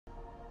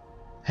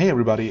Hey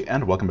everybody,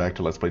 and welcome back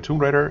to Let's Play Tomb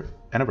Raider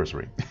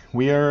Anniversary.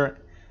 We are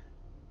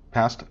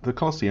past the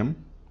Colosseum,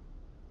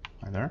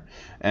 right there,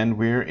 and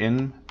we're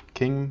in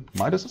King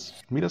Midas's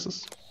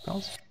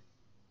palace?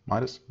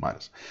 Midas.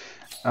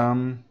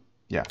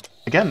 Yeah.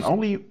 Again,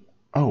 only...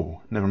 Oh,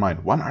 never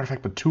mind. One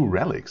artifact but two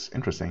relics.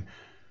 Interesting.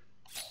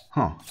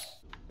 Huh.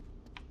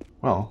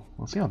 Well,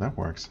 we'll see how that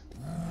works.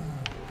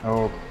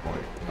 Oh boy.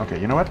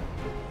 Okay, you know what?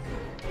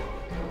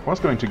 I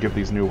was going to give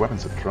these new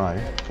weapons a try.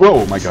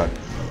 Whoa, my god.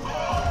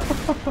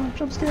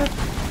 Jump scare.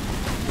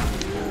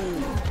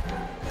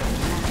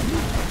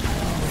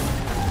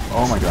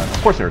 Oh my god.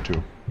 Of course there are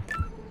two.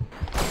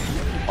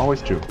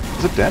 Always two.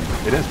 Is it dead?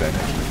 It is dead,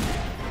 actually.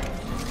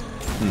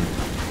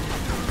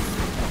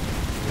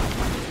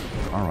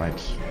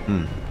 Alright.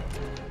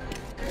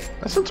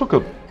 That still took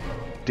a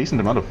decent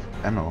amount of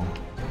ammo.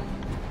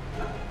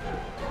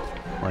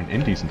 Or an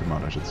indecent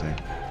amount, I should say.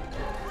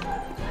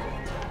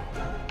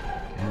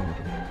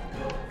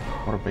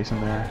 Water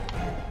basin there.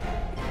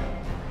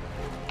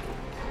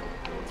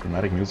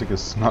 Dramatic music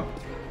is not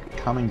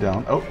calming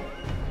down. Oh,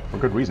 for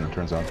good reason, it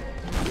turns out.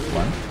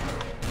 1,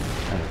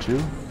 and 2,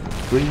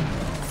 3,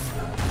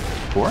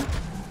 4.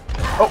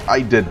 Oh, I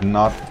did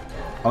not...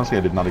 Honestly,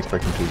 I did not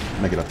expect him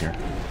to make it up here.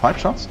 5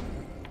 shots?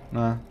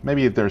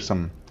 Maybe there's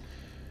some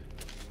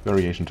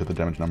variation to the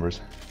damage numbers.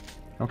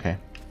 Okay.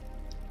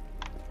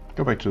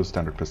 Go back to the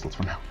standard pistols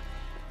for now.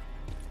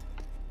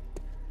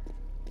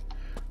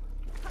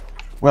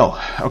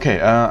 Well, okay,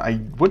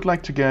 I would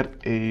like to get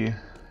a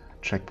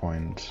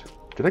checkpoint.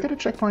 Did I get a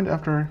checkpoint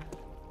after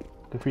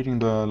defeating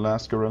the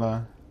last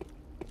gorilla?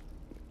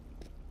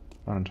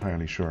 Not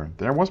entirely sure.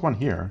 There was one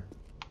here.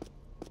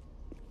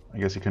 I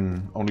guess you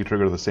can only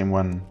trigger the same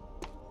one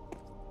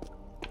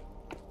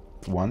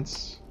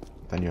once.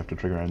 Then you have to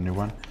trigger a new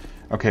one.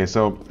 Okay,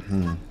 so...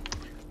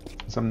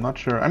 So I'm not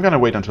sure. I'm gonna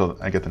wait until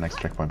I get the next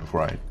checkpoint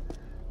before I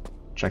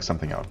check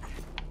something out.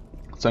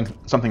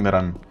 Something that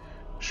I'm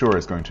sure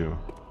is going to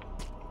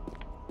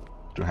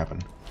happen.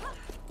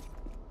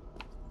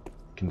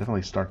 Can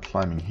definitely start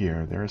climbing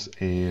here. There's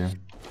a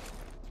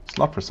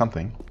slot for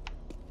something.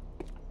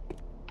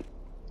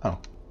 Oh.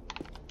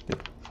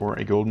 Yep, for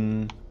a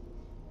golden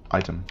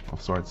item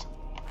of sorts.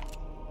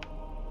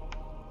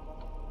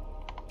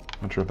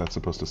 Not sure if that's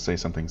supposed to say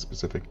something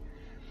specific.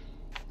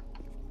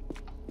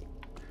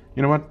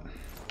 You know what?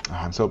 Oh,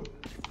 I'm so...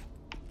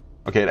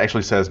 Okay, it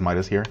actually says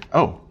Midas here.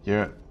 Oh,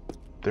 yeah.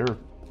 There are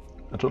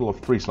a total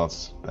of 3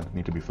 slots that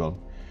need to be filled.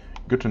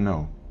 Good to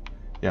know.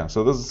 Yeah,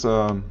 so this is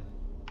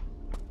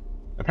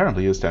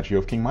apparently a statue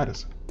of King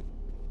Midas.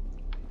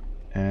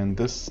 And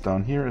this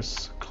down here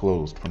is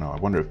closed for now. I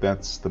wonder if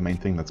that's the main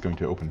thing that's going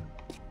to open.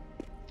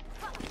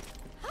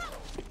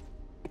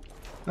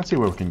 Let's see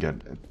where we can get.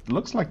 It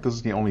looks like this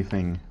is the only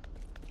thing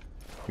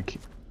we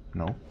can...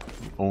 No.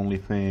 The only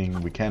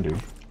thing we can do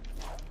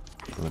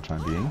for the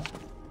time being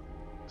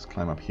is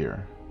climb up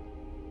here.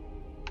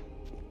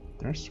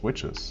 There's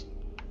switches.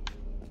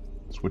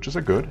 Switches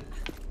are good.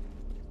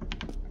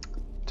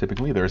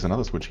 Typically, there's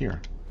another switch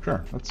here.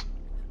 Sure, let's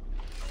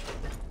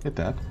hit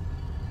that.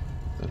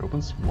 That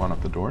opens one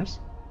of the doors.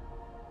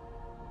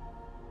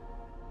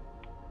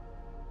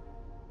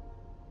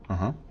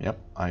 Yep,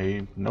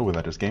 I know where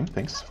that is, game.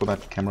 Thanks for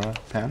that camera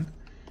pan.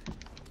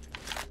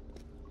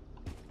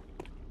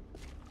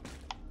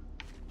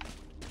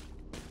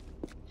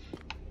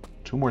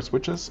 Two more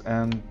switches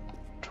and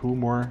 2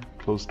 more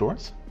closed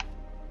doors.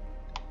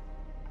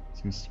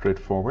 Seems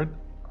straightforward.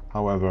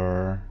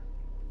 However...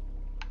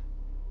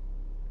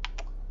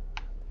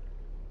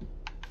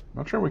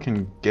 Not sure we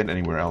can get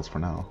anywhere else for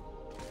now.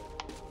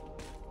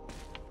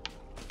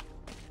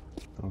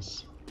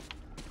 Those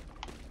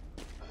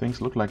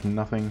things look like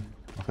nothing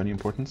of any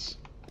importance.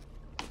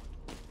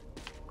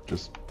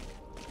 Just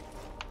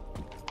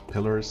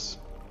pillars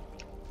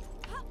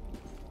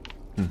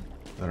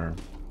that are,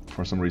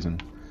 for some reason,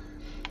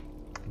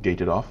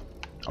 gated off.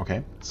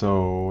 Okay,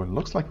 so it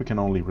looks like we can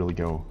only really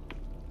go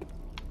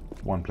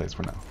one place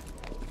for now.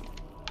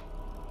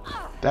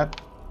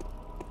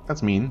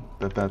 That's mean.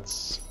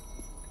 That's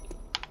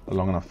a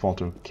long enough fall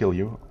to kill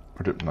you.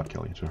 Or to, not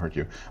kill you, to hurt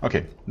you.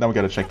 Okay, now we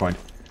got a checkpoint.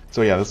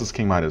 So yeah, this is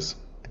King Midas.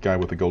 The guy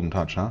with the golden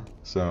touch, huh?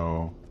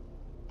 So...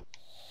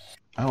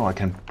 Oh, I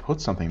can put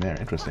something there.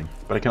 Interesting.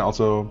 But I can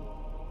also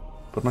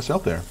put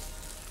myself there.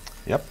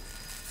 Yep.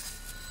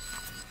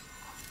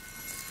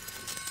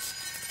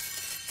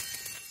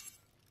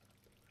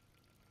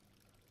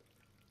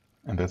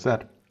 And that's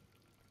that.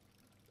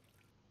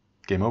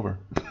 Game over.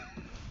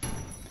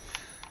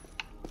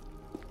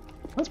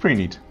 That's pretty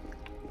neat.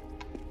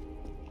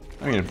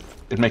 I mean,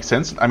 it makes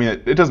sense. I mean,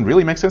 it doesn't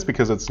really make sense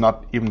because it's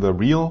not even the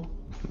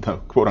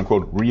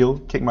quote-unquote real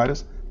King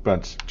Midas,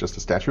 but just a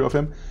statue of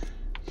him.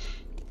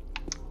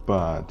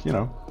 But, you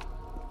know,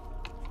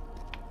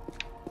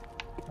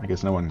 I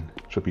guess no one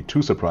should be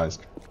too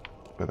surprised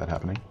by that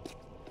happening.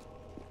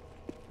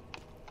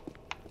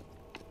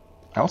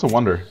 I also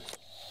wonder...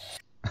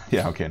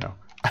 Yeah, okay, no.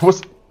 I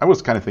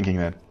was kind of thinking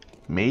that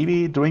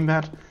maybe doing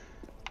that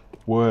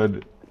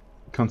would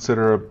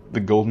consider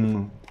the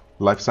golden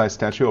life-size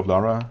statue of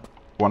Lara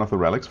one of the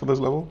relics for this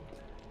level.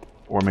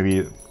 Or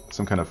maybe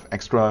some kind of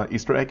extra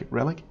Easter egg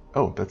relic.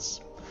 Oh,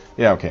 that's...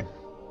 yeah, okay.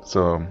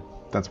 So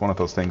that's one of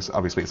those things.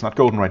 Obviously it's not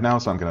golden right now,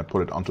 so I'm going to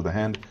put it onto the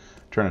hand,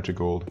 turn it to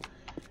gold,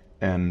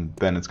 and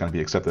then it's going to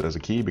be accepted as a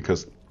key,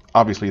 because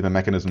obviously the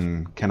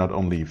mechanism cannot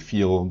only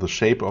feel the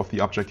shape of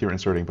the object you're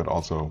inserting, but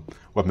also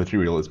what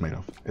material it's made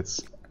of.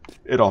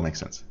 It all makes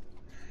sense.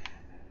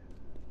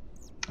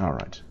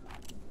 Alright.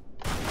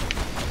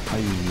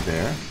 Hi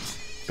there,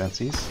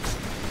 Betsies.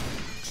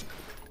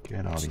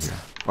 Get out of here.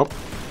 Oh,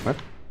 what?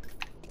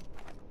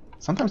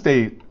 Sometimes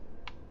they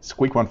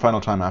squeak one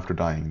final time after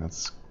dying.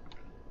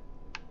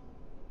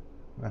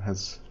 That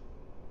has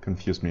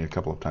confused me a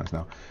couple of times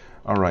now.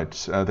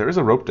 Alright, there is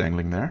a rope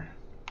dangling there.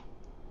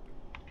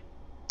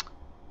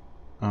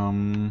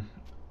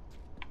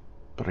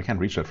 But I can't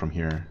reach that from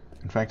here.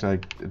 In fact,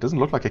 it doesn't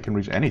look like I can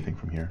reach anything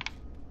from here.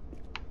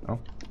 Oh,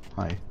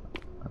 hi.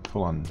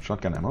 Full on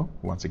shotgun ammo,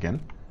 once again.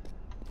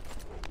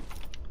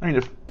 I mean,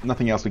 if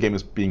nothing else, the game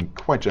is being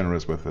quite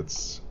generous with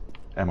its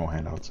ammo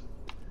handouts.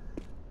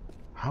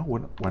 How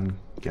would one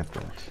get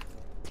that?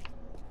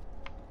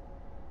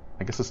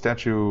 I guess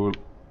the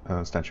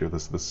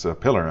this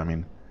pillar, I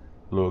mean,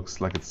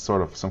 looks like it's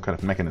sort of some kind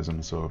of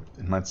mechanism, so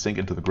it might sink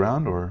into the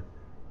ground or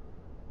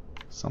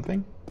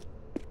something.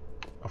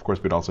 Of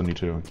course, we'd also need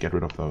to get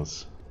rid of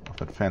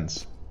that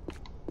fence.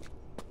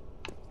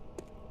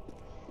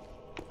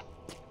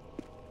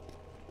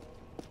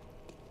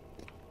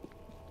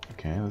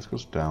 Okay, this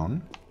goes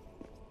down.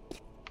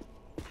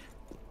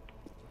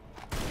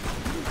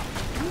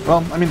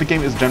 Well, I mean, the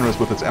game is generous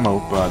with its ammo,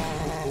 but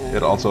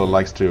it also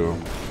likes to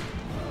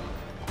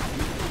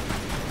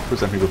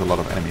present me with a lot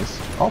of enemies.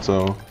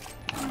 Also,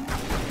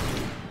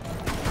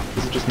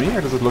 is it just me,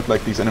 or does it look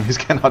like these enemies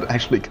cannot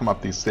actually come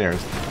up these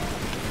stairs?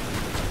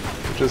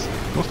 Which is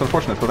most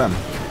unfortunate for them.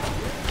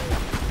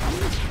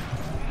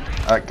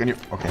 Can you...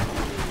 okay.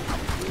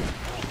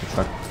 She gets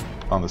stuck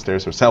on the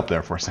stairs herself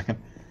there for a second.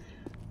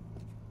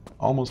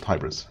 Almost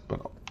hybris, but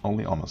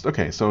only almost.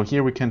 Okay, so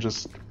here we can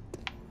just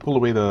pull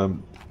away the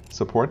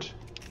support.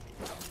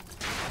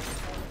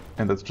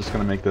 And that's just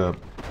going to make the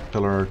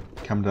pillar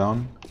come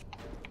down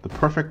the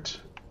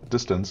perfect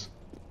distance.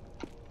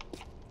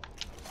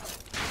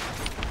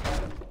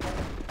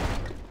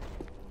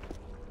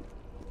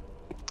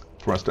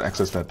 For us to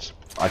access that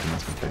item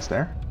that's been placed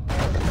there.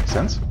 That makes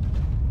sense.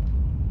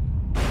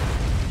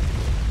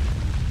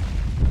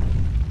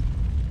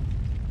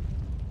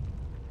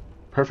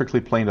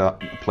 Perfectly planned out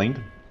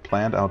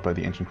by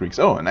the ancient Greeks.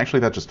 Oh, and actually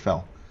that just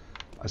fell.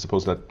 I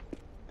suppose that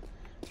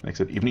makes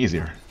it even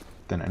easier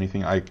than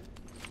anything I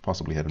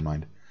possibly had in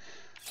mind.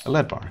 A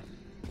lead bar.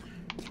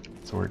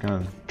 So we're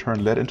gonna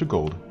turn lead into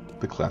gold.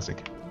 The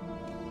classic.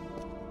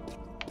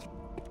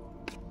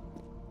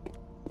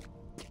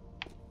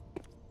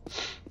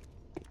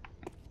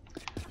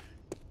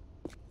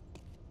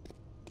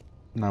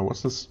 Now,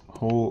 what's this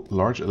whole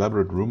large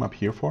elaborate room up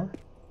here for?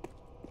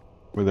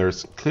 Where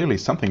there's clearly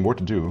something more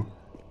to do.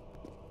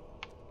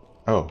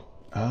 Oh.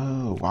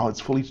 Oh, wow,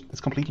 it's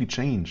completely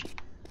changed.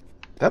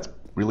 That's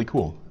really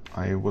cool.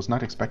 I was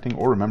not expecting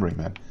or remembering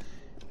that,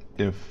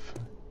 if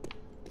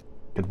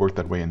it worked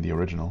that way in the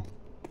original.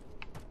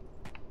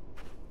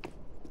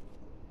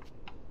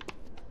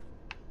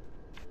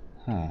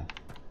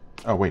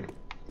 Oh, wait.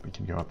 We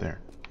can go up there.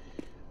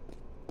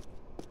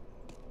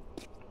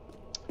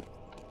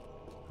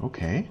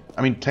 Okay.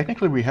 I mean,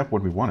 technically we have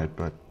what we wanted,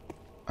 but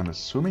I'm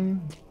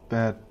assuming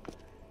that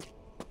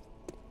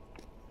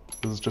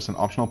this is just an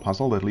optional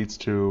puzzle that leads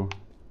to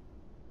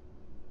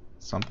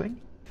something?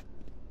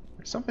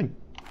 There's something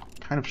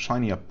kind of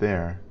shiny up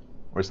there.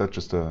 Or is that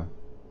just a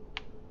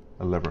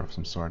lever of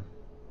some sort?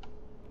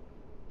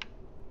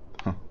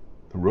 Huh.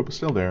 The rope is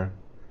still there,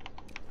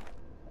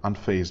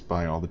 unfazed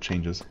by all the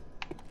changes.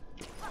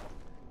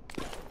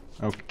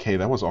 Okay,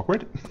 that was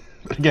awkward.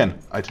 But again,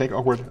 I take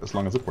awkward as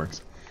long as it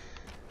works.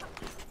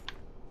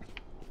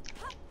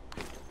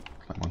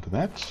 Climb onto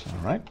that,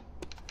 alright.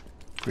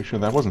 Pretty sure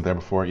that wasn't there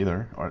before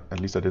either, or at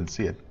least I didn't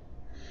see it.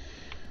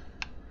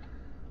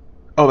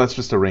 Oh, that's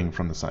just a ring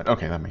from the side.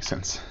 Okay, that makes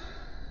sense.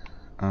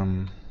 I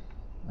mean,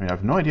 I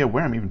have no idea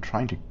where I'm even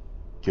trying to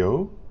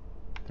go.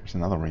 There's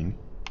another ring.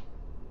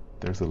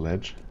 There's the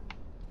ledge.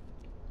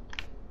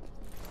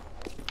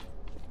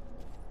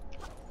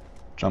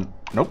 Jump.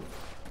 Nope.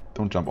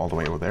 Don't jump all the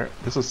way over there.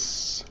 This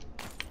is...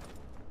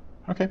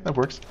 okay, that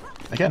works.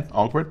 Again,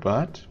 awkward,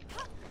 but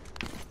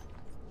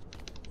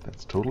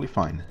that's totally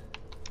fine.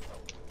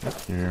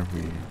 Yep, here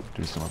we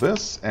do some of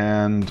this,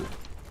 and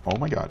oh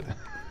my god.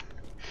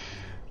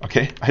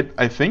 Okay,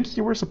 I think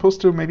you were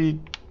supposed to maybe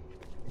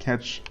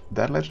catch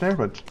that ledge there,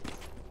 but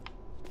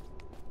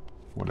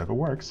whatever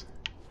works.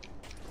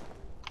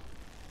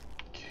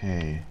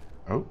 Okay.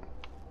 Oh.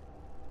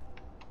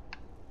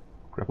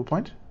 Grapple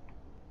point?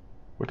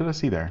 What did I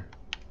see there?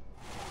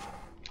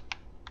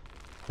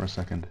 For a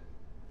second.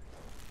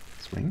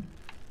 Swing?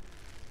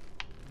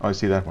 Oh, I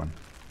see that one.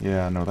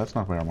 Yeah, no, that's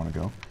not where I want to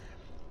go.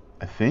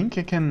 I think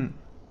I can...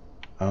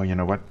 oh, you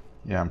know what?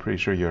 Yeah, I'm pretty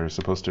sure you're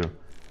supposed to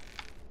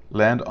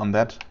land on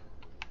that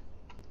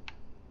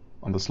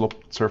on the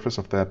sloped surface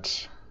of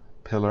that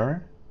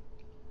pillar,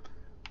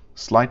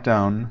 slide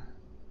down,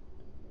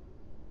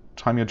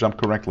 time your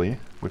jump correctly,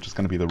 which is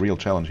going to be the real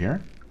challenge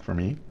here for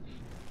me,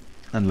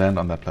 and land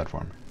on that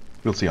platform.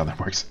 We'll see how that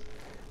works.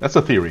 That's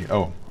a theory.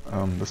 Oh,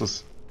 this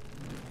is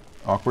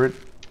awkward.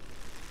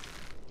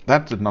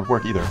 That did not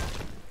work either.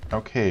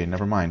 Okay,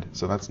 never mind.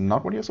 So that's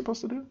not what you're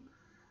supposed to do?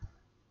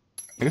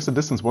 I guess the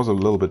distance was a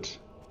little bit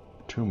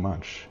too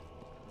much.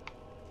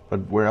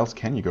 But where else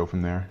can you go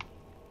from there?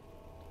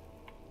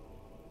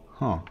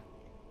 Huh.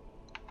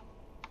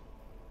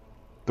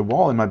 The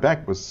wall in my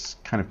back was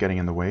kind of getting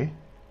in the way.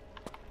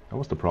 That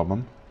was the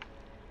problem.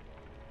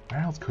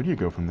 Where else could you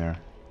go from there?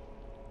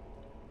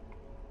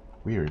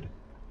 Weird.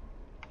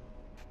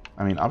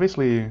 I mean,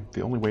 obviously,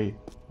 the only way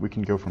we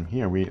can go from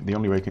here, the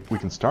only way we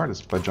can start is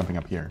by jumping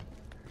up here.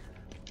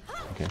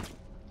 Okay.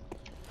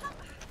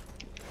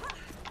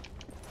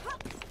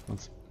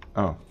 Let's...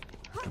 Oh.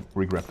 I have to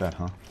re-grab that,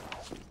 huh?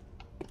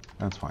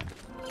 That's fine.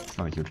 It's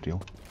not a huge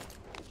deal.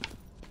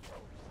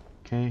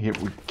 Okay, here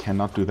we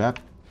cannot do that.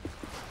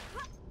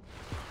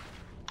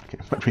 Okay,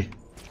 but we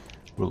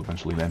will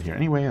eventually land here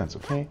anyway, that's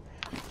okay.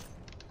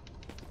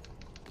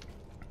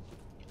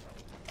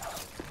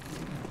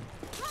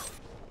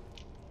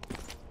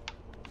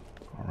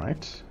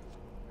 Alright.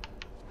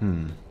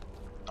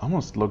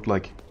 Almost looked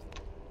like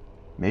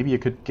maybe you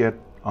could get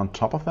on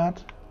top of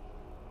that?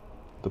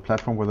 The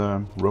platform where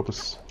the rope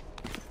is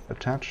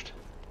attached?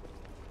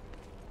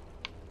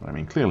 But I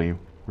mean, clearly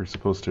we're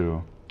supposed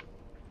to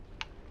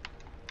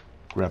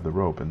grab the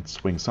rope and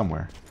swing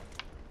somewhere.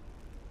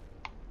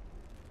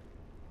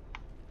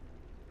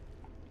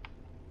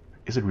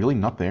 Is it really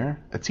not there?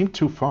 It seemed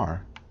too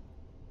far.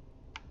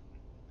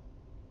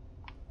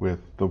 With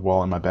the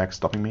wall in my back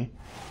stopping me.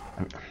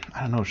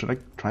 I don't know, should I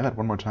try that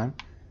one more time?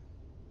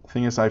 The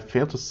thing is, I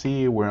failed to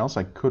see where else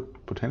I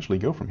could potentially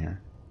go from here.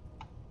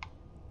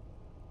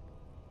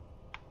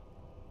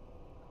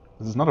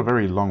 This is not a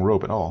very long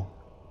rope at all.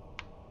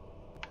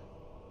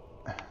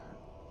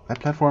 That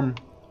platform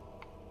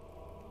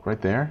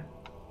right there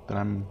that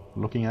I'm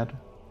looking at,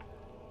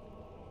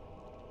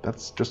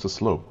 that's just a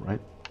slope,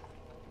 right?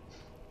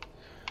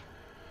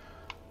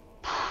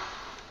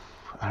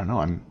 I don't know,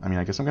 I mean,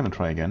 I guess I'm gonna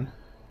try again.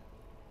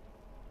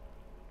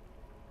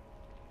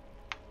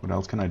 What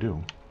else can I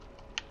do?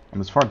 I'm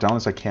as far down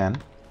as I can.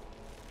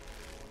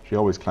 She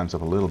always climbs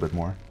up a little bit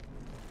more.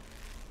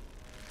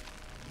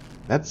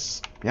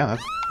 That's... yeah,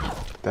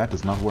 that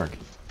does not work.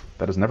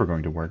 That is never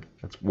going to work.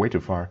 That's way too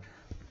far.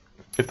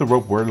 If the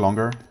rope were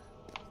longer,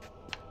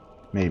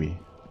 maybe.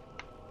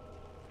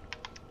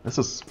 This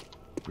is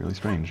really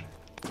strange.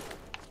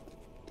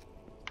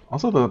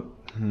 Also the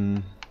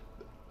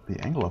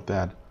angle of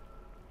that.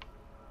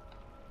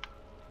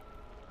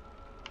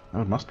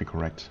 Oh, it must be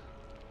correct.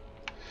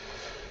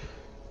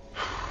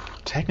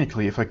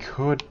 Technically, if I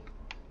could...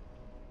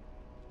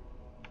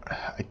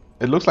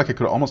 it looks like I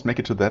could almost make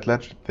it to that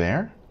ledge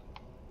there,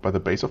 by the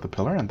base of the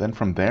pillar, and then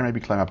from there maybe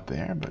climb up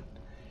there, but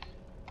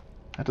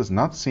that does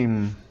not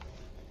seem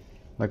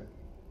like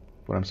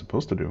what I'm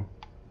supposed to do.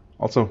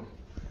 Also,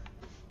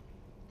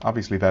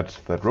 obviously that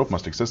rope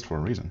must exist for a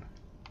reason.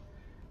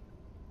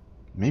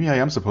 Maybe I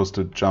am supposed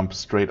to jump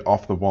straight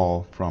off the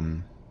wall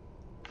from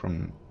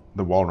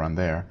the wall run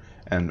there,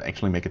 and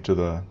actually make it to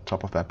the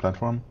top of that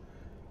platform.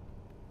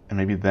 And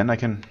maybe then I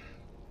can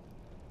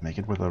make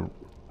it with a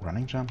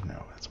running jump?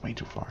 No, that's way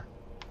too far.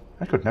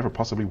 That could never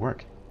possibly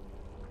work.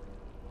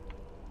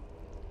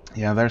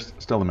 Yeah, there's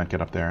still the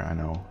medkit up there, I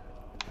know.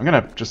 I'm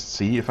gonna just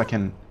see if I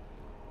can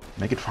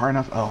make it far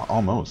enough. Oh,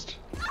 almost.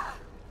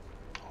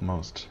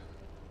 Almost.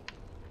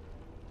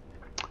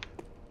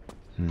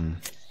 Yeah,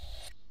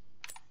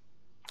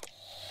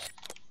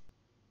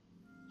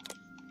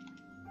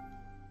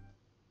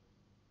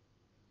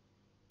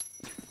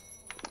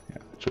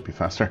 it should be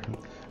faster.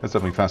 That's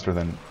definitely faster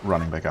than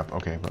running back up.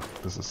 Okay, but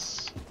this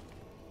is...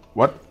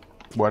 What?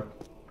 What?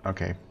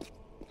 Okay.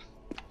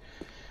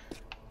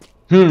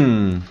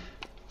 There's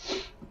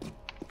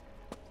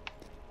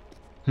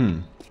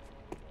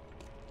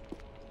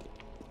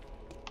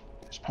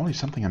probably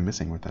something I'm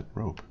missing with that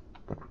rope.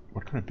 But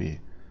what could it be?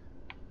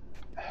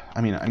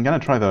 I mean, I'm gonna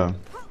try the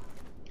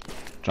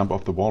jump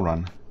off the wall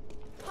run.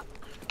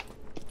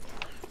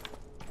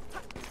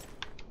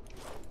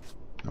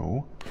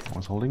 No, I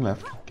was holding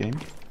left. Game.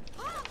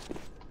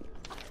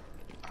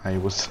 I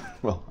was,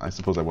 well, I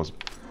suppose I was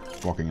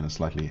walking in a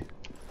slightly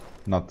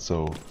not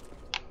so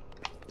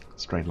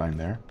straight line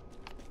there.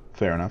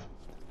 Fair enough.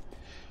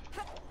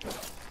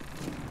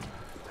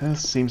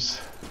 This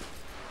seems...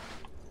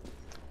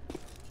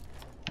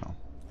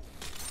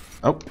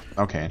 Oh,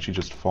 okay, and she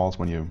just falls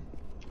when you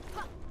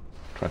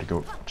try to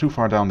go too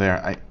far down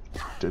there. I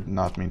did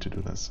not mean to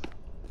do this.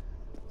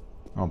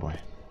 Oh boy.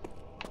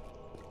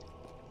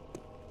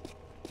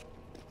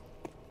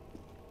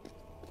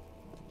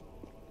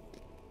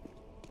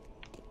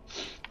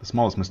 The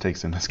smallest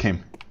mistakes in this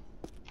game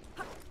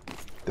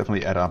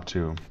definitely add up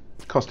to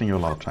costing you a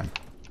lot of time.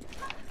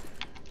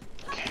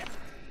 Okay.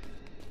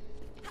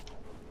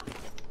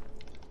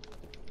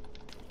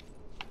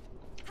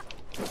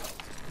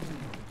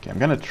 Okay, I'm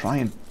gonna try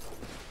and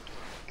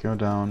go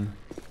down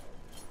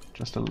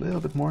just a little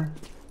bit more.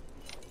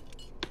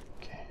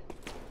 Okay.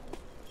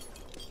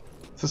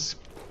 This is...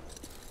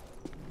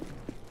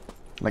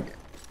 like,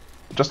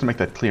 just to make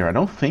that clear, I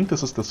don't think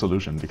this is the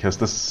solution, because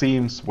this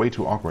seems way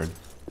too awkward.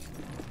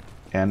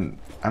 And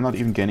I'm not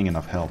even gaining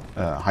enough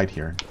height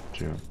here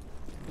to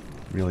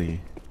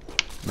really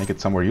make it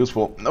somewhere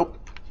useful. Nope.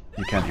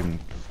 You can't even...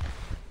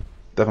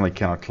 definitely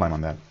cannot climb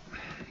on that.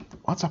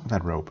 What's up with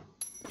that rope?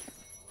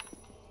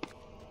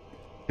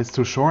 It's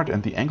too short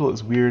and the angle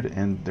is weird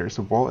and there's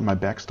a wall in my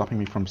back stopping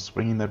me from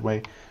swinging that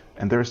way.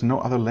 And there's no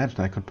other ledge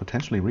that I could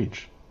potentially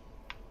reach.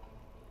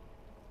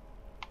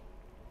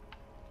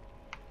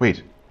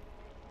 Wait.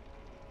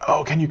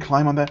 Oh, can you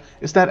climb on that?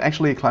 Is that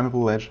actually a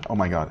climbable ledge? Oh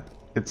my god.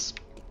 It's...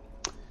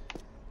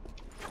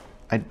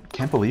 I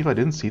can't believe I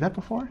didn't see that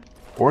before.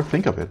 Or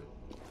think of it.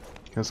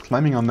 Because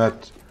climbing on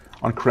that...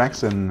 on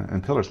cracks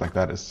and pillars like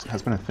that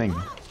has been a thing.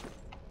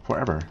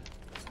 Forever.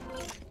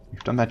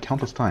 We've done that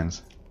countless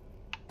times.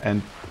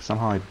 And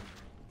somehow I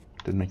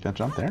didn't make that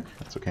jump there.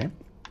 That's okay.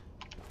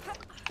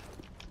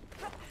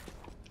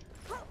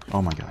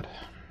 Oh my god.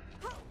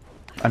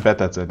 I bet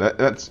that's it.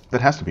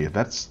 That has to be it.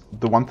 That's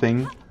the one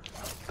thing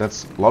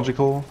that's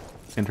logical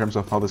in terms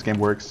of how this game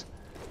works.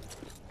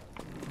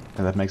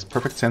 And that makes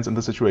perfect sense in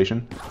the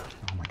situation.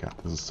 Oh my god,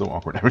 this is so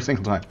awkward every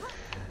single time.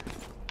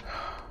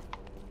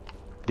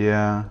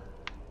 Yeah.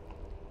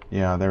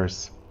 Yeah, there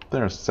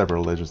are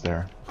several ledges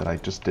there that I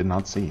just did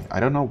not see. I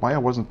don't know why I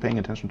wasn't paying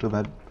attention to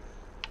that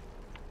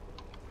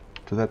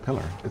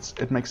pillar.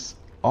 It makes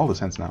all the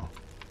sense now.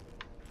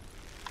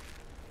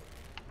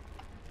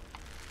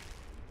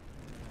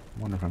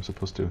 I wonder if I'm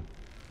supposed to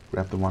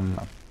grab the one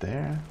up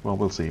there. Well,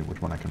 we'll see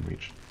which one I can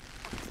reach.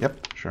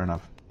 Yep, sure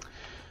enough.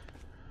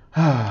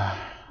 Oh,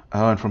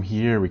 and from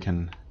here we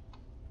can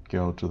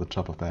go to the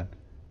top of that.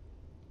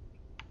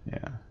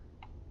 Yeah.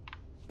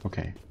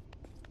 Okay.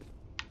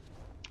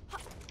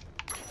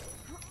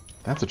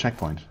 That's a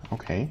checkpoint.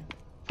 Okay.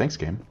 Thanks,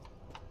 game.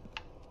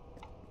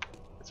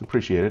 It's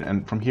appreciated.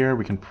 And from here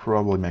we can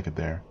probably make it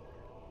there.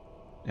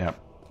 Yeah.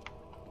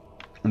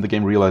 And the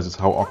game realizes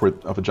how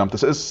awkward of a jump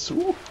this is.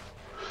 Ooh.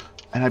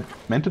 And I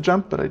meant to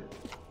jump, but I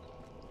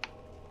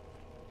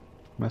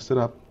messed it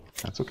up.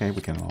 That's okay.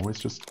 We can always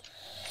just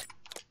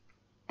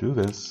do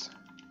this.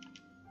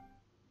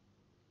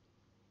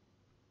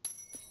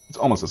 It's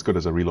almost as good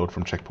as a reload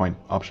from checkpoint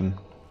option.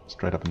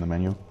 Straight up in the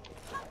menu.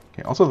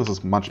 Okay, also this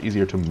is much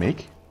easier to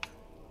make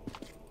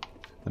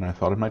than I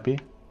thought it might be.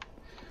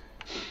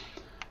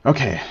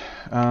 Okay,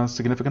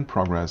 significant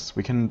progress.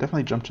 We can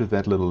definitely jump to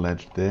that little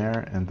ledge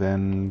there and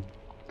then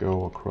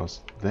go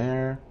across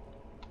there.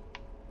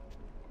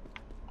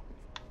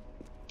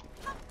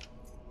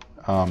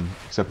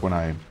 Except when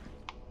I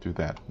do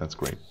that. That's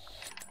great.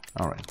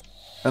 Alright.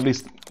 At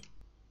least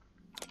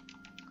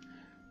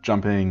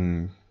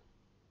jumping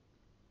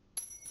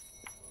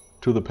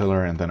to the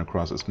pillar and then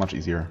across is much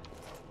easier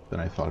than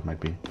I thought it might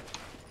be.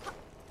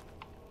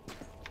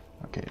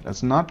 Okay,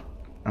 that's not...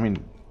 I mean,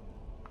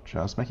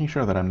 just making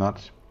sure that I'm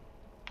not...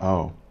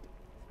 Oh.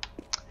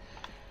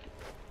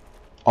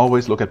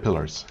 Always look at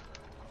pillars.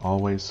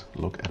 Always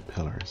look at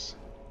pillars.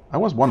 I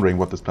was wondering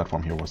what this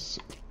platform here was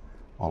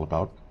all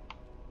about.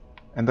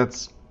 And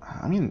that's...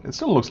 I mean, it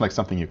still looks like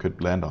something you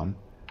could land on.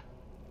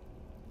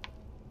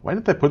 Why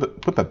did they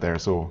put that there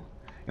so...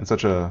 in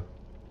such a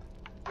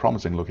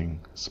promising looking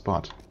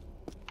spot?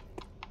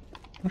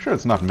 I'm sure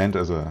it's not meant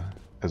as a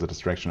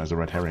distraction, as a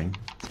red herring.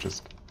 It's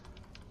just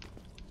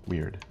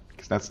weird.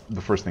 Because that's the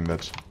first thing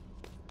that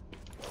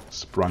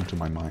sprung to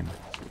my mind.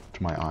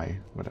 To my eye,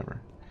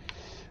 whatever.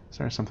 Is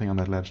there something on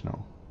that ledge?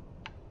 No.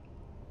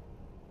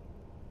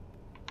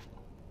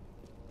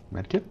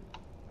 Medkit?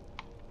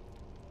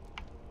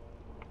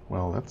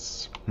 Well,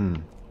 that's... I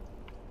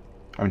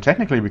mean,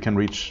 technically we can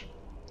reach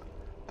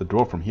the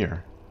door from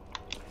here.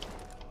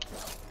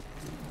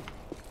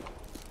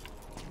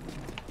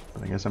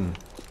 But I guess I'm...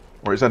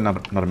 Or is that not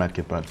a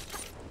medkit, but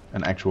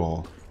an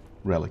actual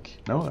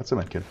relic? No, that's a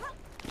medkit.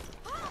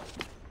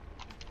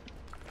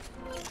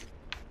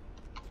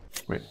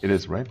 Wait, it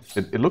is, right?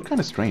 It looked kind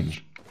of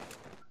strange.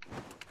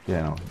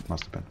 Yeah, no, it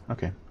must have been.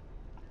 Okay.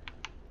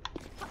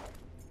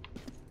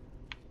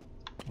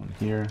 On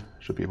here,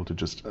 should be able to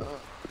just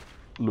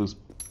lose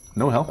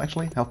no health,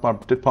 actually. Health bar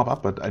did pop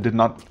up, but I did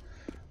not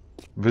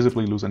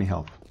visibly lose any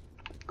health.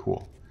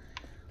 Cool.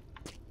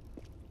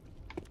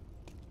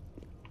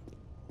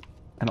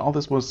 And all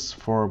this was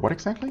for what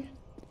exactly?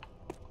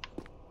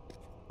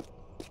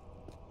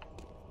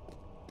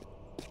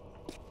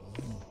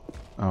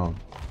 Oh,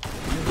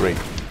 great.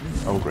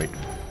 Oh, great.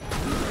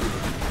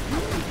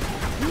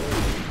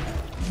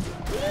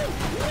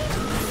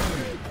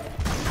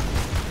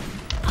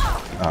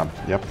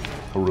 Yep,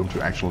 a room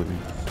to actually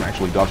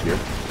dodge here.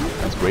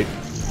 That's great.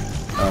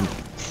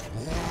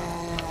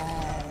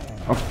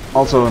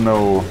 Also,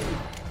 no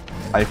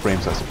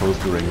iframes, I suppose,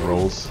 during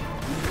rolls.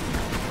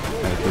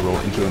 And if you roll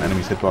into an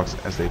enemy's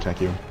hitbox as they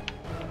attack you.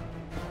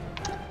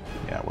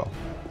 Yeah, well.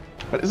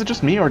 But is it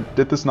just me, or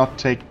did this not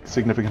take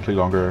significantly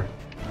longer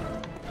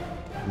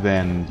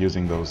than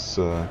using those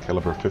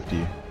caliber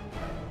 50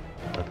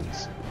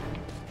 weapons.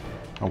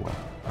 Oh well,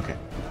 okay.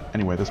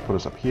 Anyway, this put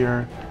us up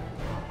here.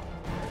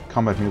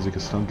 Combat music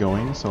is still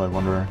going, so I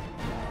wonder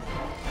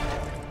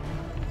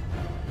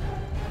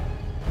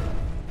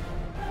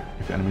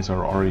if enemies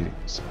are already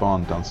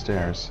spawned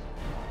downstairs.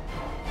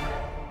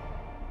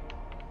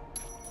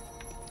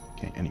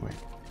 Okay, anyway.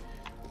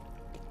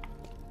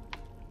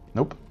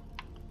 Nope,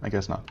 I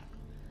guess not.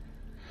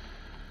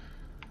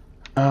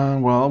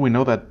 Well, we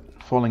know that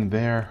falling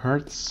there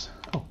hurts.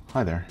 Oh,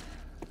 hi there.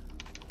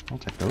 I'll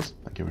take those,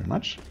 thank you very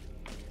much.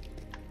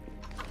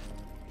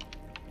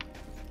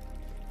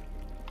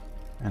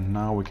 And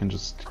now we can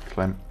just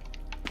climb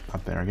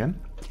up there again.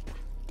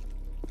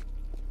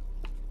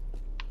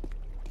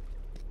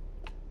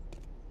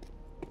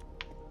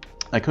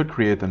 I could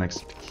create the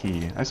next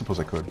key. I suppose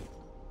I could.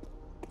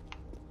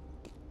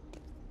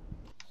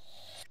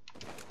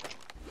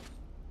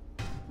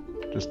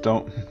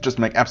 Just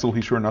make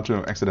absolutely sure not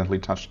to accidentally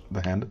touch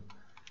the hand.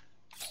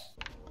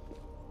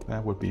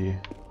 That would be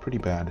pretty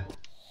bad.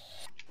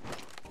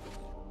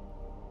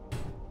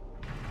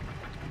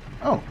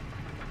 Oh.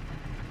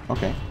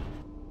 Okay.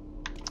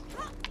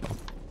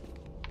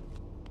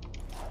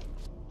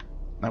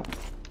 No.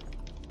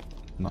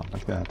 Not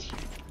like that.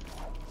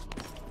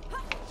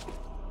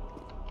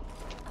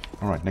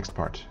 Alright, next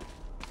part.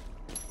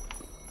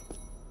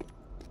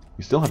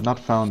 We still have not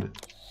found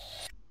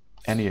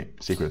any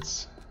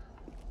secrets.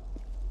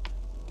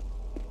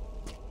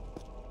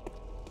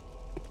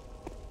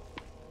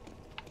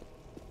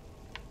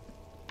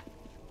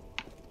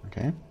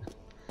 Okay.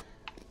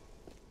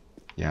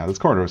 Yeah, this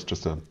corridor is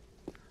just a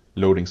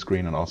loading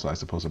screen and also, I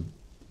suppose, a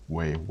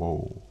way,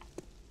 whoa.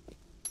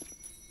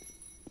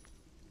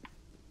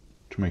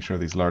 To make sure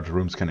these large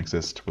rooms can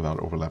exist without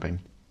overlapping.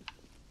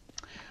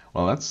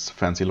 Well, that's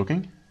fancy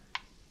looking.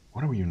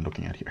 What are we even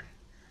looking at here?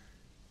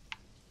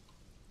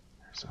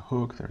 There's a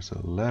hook, there's a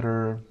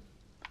ladder,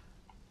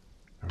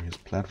 various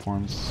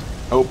platforms.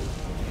 Oh!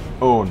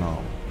 Oh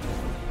no.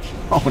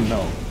 Oh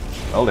no.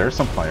 Well, there's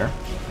some fire.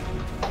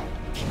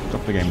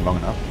 Took the game long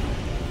enough.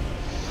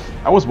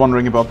 I was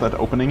wondering about that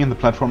opening in the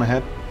platform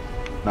ahead.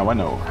 Now I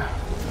know.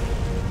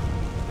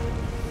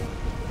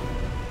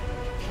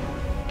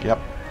 Yep.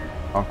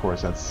 Of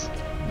course, that's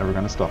never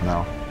gonna stop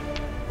now.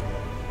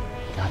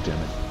 God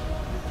damn it.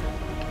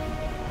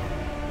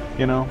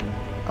 You know?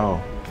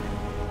 Oh.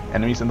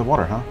 Enemies in the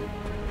water, huh?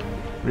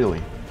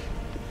 Really?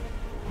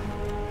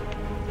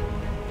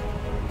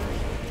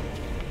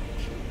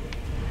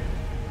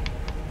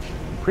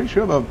 I'm pretty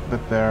sure though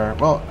that they're...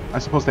 Well, I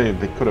suppose they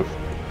could have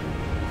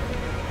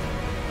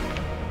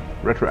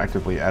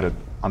retroactively added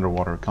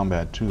underwater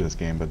combat to this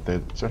game, but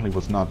that certainly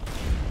was not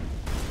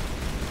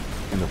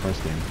in the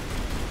first game,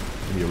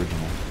 in the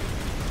original.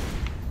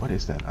 What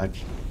is that?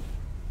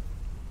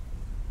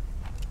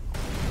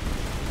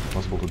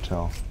 Impossible to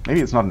tell. Maybe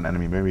it's not an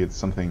enemy, maybe it's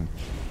something,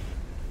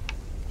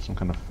 some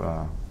kind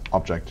of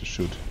object to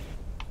shoot.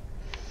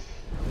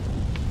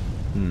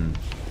 I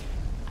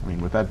mean,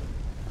 with that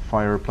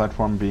fire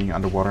platform being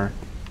underwater,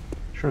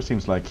 sure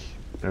seems like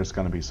there's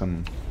gonna be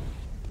some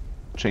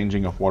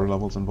changing of water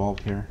levels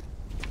involved here.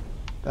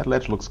 That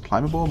ledge looks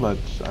climbable, but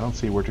I don't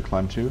see where to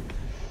climb to,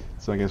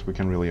 so I guess we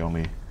can really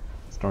only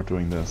start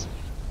doing this.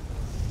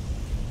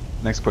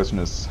 Next question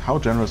is, how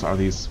generous are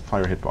these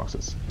fire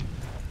hitboxes?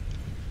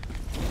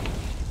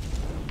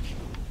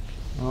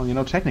 Well, you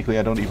know, technically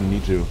I don't even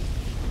need to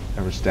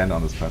ever stand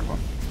on this platform.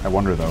 I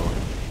wonder though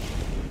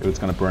if it's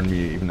gonna burn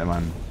me even if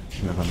I'm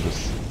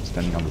just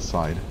standing on the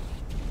side.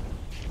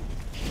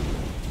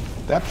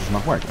 That does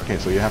not work. Okay,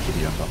 so you have to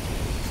be on top.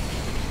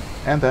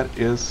 And that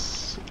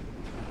is...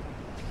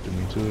 Didn't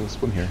mean to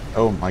swim here.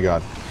 Oh my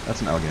god,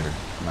 that's an alligator.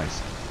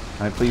 Nice.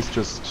 Can I please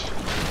just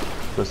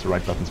press the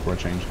right buttons for a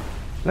change?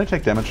 Did I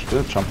take damage?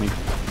 Did it chomp me?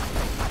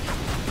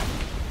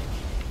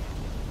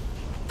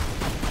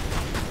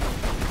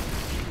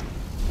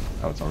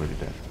 Oh, it's already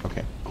dead.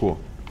 Okay, cool.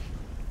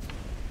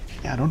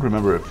 Yeah, I don't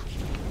remember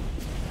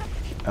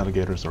if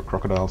alligators or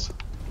crocodiles,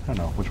 I don't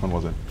know, which one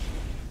was it,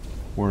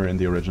 were in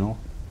the original.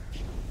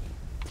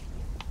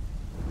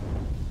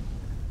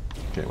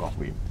 Okay, well,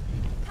 we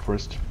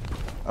first...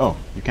 Oh,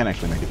 you can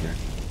actually make it here.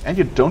 And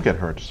you don't get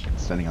hurt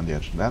standing on the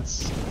edge.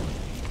 That's...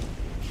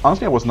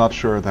 Honestly, I was not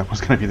sure that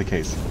was going to be the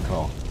case at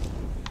all.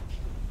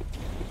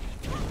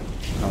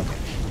 Okay.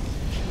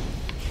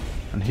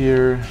 And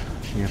here,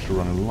 we have to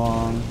run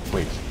along...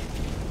 Wait.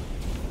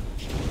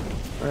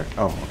 Where?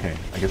 Oh, okay.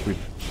 I guess we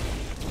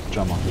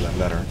jump onto that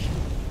ladder.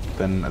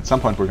 Then at some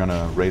point we're going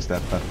to raise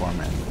that platform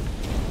and...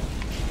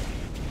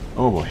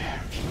 Oh boy.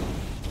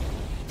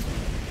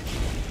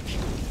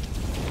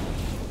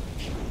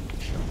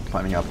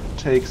 Climbing up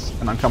takes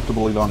an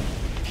uncomfortably long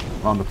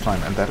amount of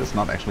time, and that is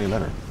not actually a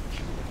ladder.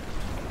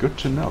 Good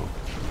to know.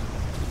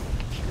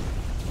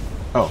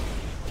 Oh.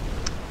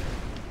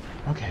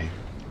 Okay.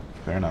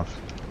 Fair enough.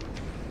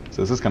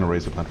 So this is going to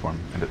raise the platform,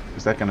 and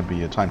is that going to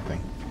be a time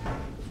thing?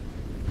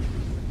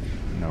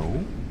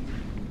 No.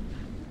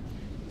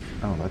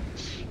 Oh,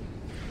 that's...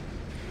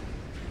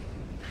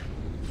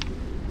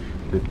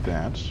 did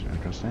that.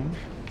 Interesting.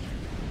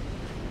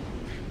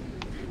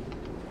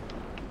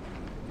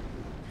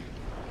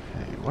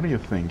 Hey, what do you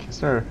think? Is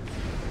there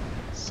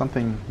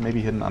something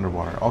maybe hidden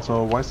underwater?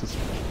 Also, why is this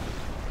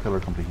pillar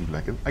completely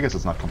black? I guess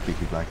it's not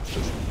completely black, it's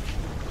just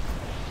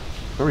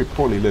very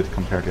poorly lit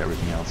compared to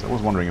everything else. I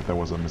was wondering if there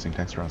was a missing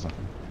texture or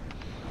something.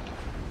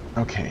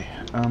 Okay,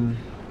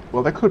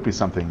 well, there could be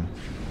something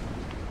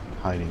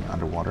hiding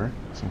underwater,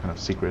 some kind of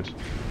secret.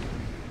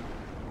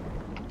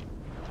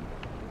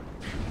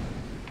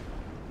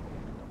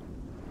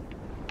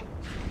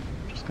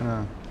 Just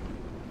gonna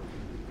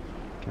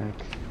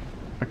take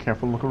a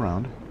careful look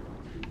around.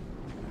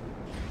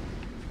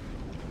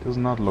 Does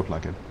not look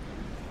like it.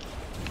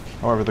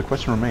 However, the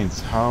question remains,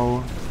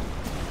 how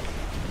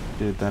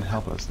did that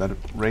help us? That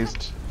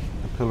raised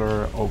a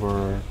pillar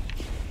over...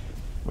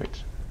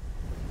 Wait.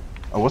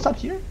 Oh, was that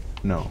here?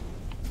 No.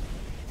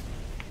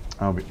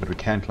 Oh, but we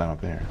can climb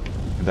up there.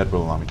 And that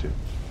will allow me to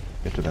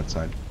get to that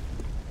side.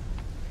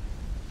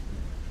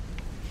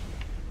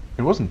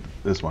 It wasn't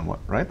this one,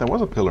 right? There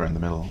was a pillar in the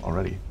middle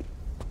already.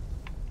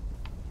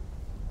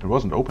 It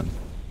wasn't open.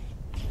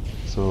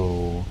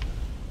 So...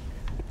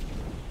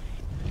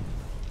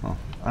 Oh,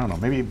 I don't know,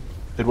 maybe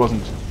it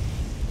wasn't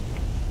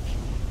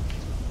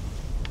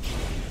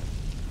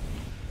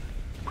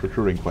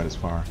protruding quite as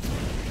far.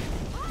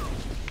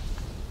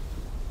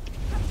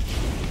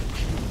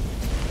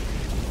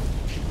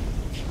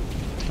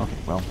 Okay,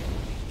 well,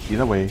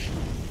 either way,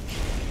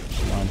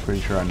 I'm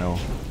pretty sure I know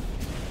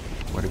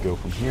where to go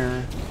from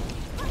here.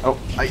 Oh,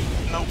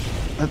 no,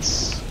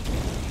 that's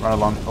right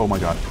along. Oh my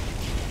god.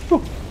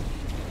 Whew.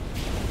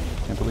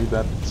 Can't believe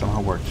that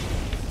somehow worked.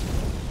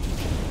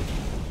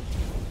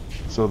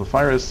 So the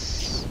fire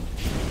is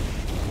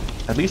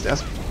at least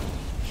as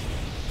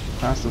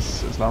fast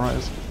as Lara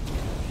is.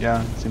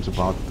 Yeah, it seems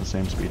about the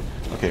same speed.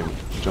 Okay, we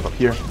jump up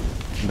here,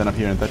 and then up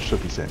here, and that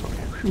should be safe.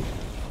 Okay, whew.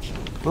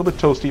 A little bit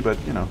toasty, but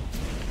you know,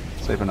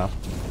 safe enough.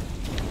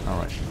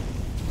 Alright.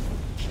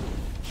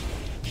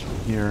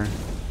 Here,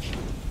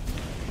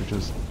 we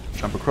just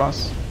jump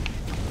across.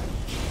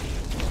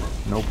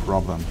 No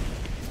problem.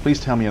 Please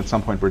tell me at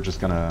some point we're just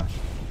gonna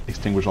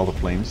extinguish all the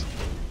flames.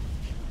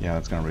 Yeah,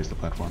 that's gonna raise the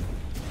platform.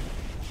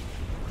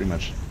 Pretty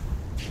much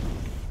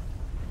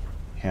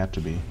had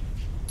to be.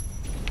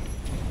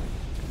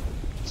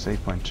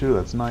 Save point 2,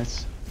 that's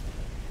nice.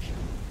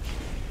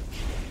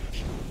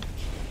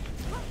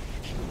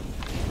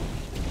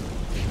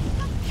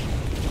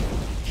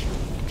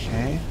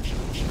 Okay.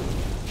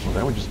 Well,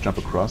 then we just jump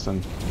across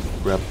and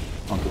grab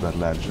onto that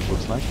ledge, it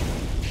looks like.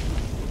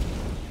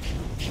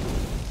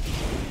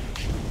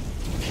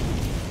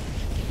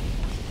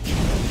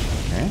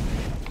 Okay.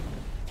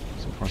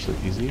 So far so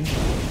easy.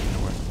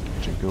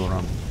 We should go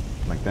around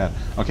like that.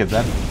 Okay,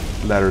 that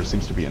ladder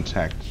seems to be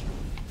intact.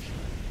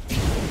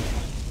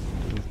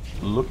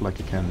 Doesn't look like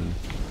you can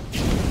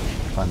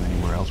climb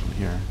anywhere else from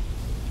here.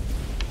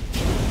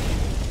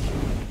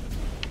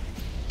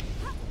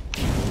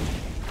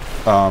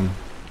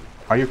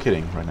 Are you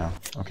kidding right now?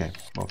 Okay,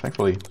 well,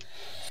 thankfully,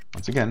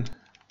 once again,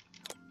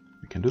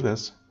 we can do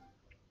this.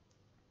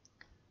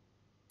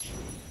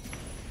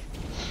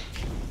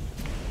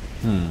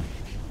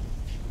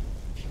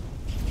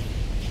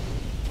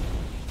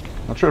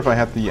 Not sure if I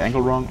had the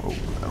angle wrong. Oh,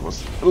 that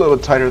was a little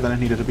bit tighter than it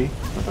needed to be,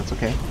 but that's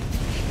okay.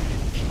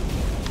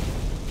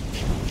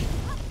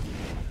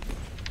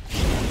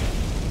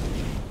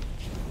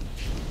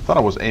 Thought I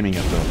was aiming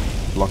at the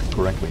block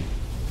correctly.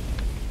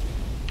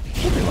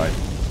 Should be right.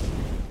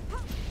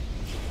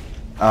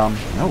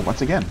 No,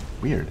 once again,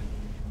 weird.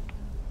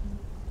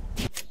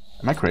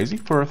 Am I crazy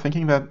for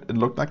thinking that it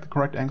looked like the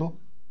correct angle?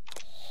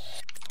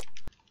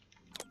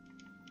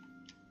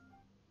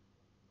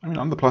 I mean,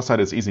 on the plus side,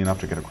 it's easy enough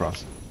to get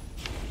across.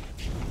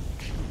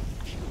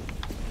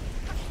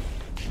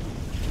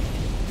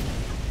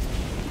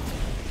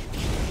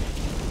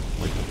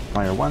 Wait,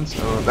 fire once.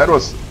 Oh, that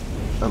was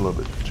a little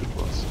bit too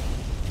close.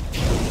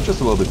 Just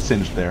a little bit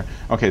singed there.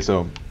 Okay,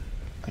 so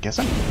I guess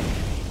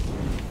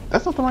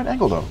that's not the right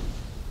angle, though.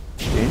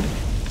 Okay.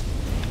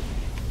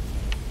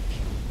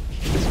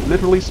 It's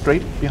literally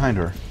straight behind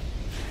her.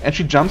 And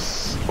she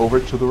jumps over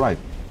to the right.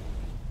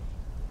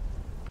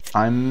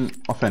 I'm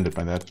offended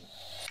by that.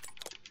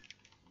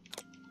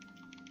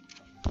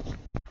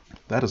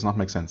 That does not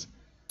make sense.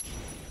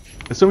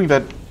 Assuming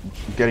that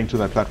getting to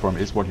that platform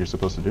is what you're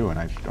supposed to do, and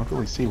I don't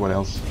really see what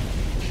else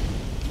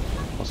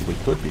possibly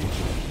could be.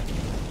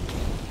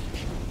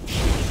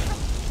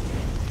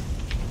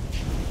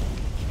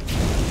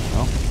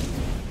 Well,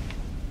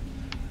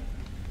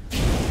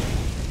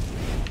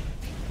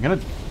 I'm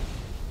gonna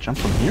jump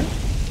from here?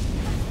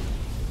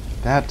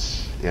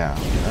 Yeah,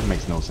 that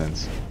makes no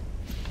sense.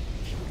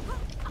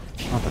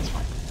 Oh, that's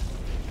fine.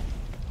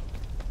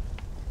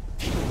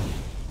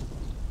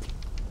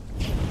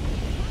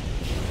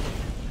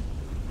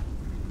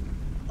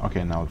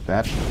 Okay, now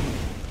that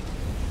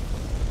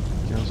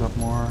goes up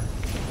more.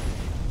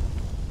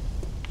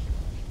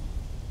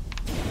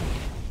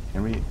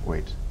 Can we...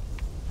 wait.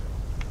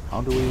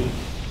 How do we...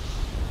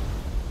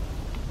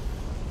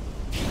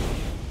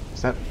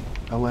 Is that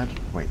a ledge?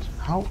 Wait,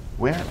 how?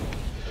 Where?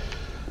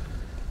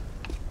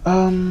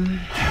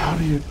 How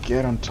do you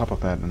get on top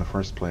of that in the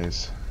first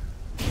place?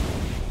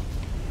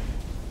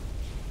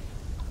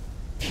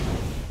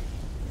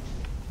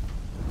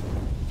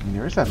 I mean,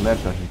 there is that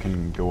ledge that you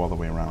can go all the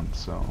way around,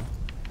 so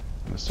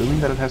I'm assuming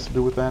that it has to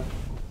do with that.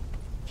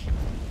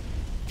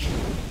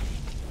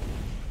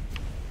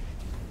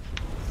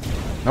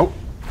 Nope.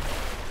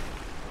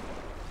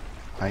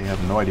 I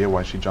have no idea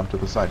why she jumped to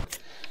the side.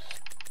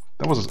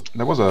 That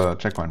was a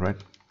checkpoint, right?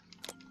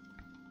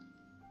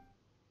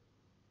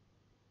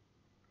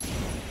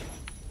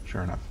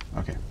 Sure enough.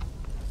 Okay.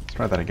 Let's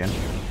try that again.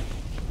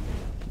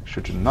 Make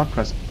sure to not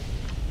press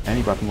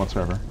any button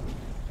whatsoever.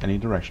 Any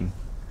direction.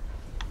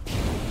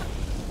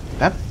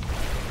 That...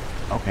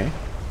 Okay.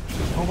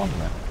 Just hold on to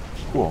that.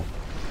 Cool.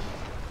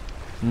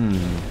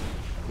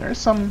 There's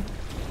some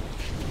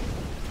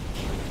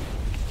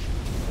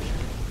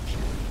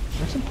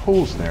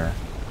poles there.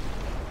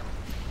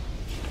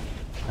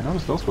 I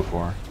noticed those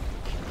before.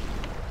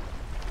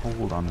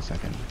 Hold on a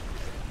second.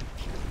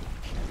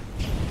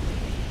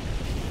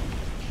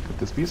 Could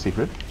this be a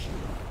secret?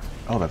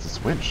 Oh, that's a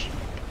switch.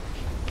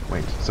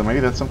 Wait, so maybe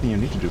that's something you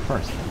need to do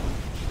first.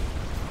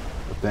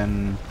 But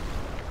then...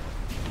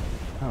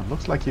 Oh, it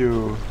looks like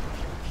you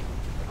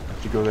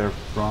have to go there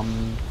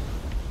from...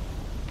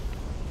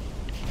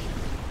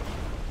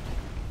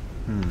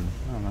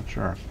 I'm not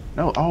sure.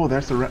 No, oh,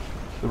 there's the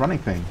running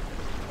thing.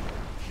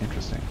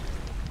 Interesting.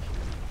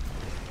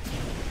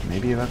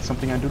 Maybe that's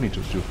something I do need to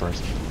do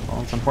first.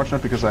 Well, it's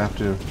unfortunate because I have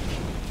to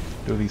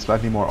do these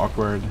slightly more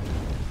awkward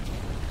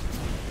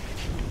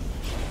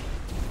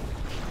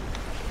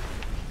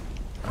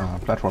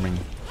platforming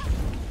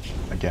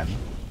again.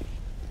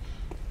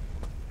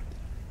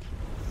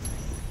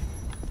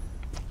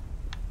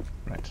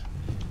 Right.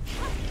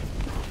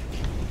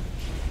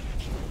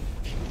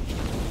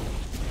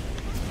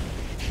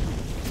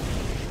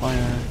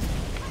 Fire.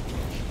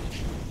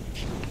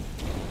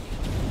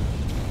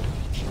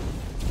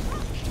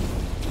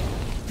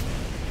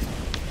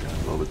 Got a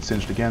little bit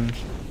singed again.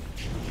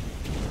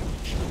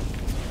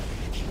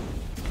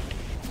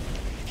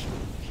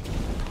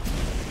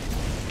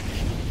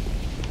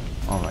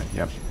 Alright,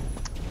 yep.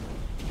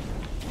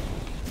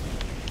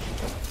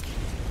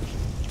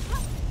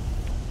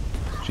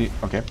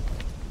 Okay.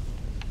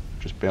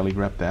 Just barely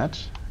grabbed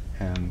that.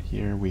 And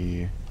here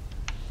we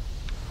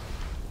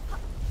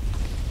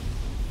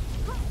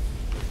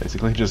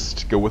basically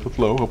just go with the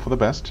flow, hope for the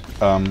best.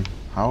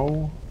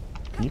 How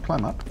can you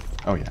climb up?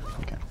 Oh yeah,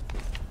 okay.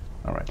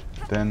 Alright.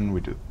 Then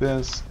we do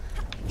this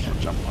and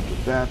jump onto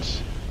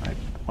that. I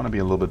want to be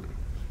a little bit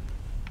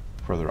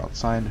further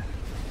outside.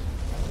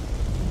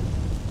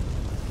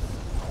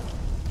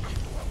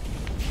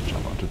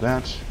 Jump onto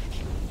that.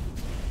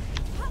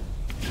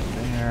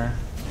 There.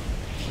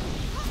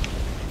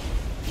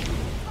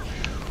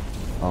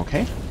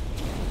 Okay.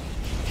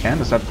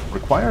 And is that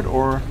required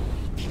or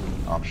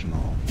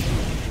optional?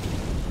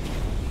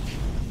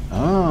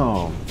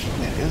 Oh,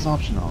 it is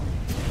optional.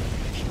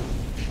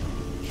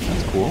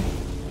 That's cool.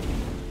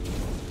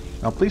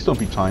 Now please don't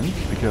be timed,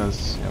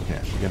 because... Okay,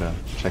 we get a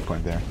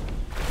checkpoint there.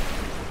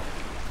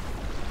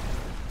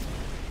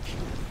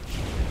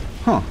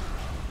 Huh.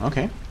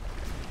 Okay.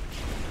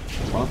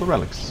 It's one of the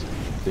relics,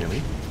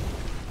 clearly.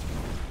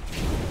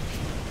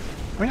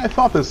 I mean, I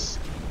thought this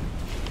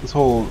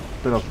whole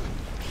bit of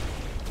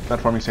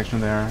platforming section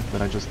there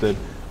that I just did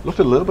looked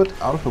a little bit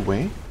out of the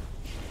way.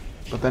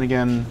 But then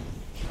again,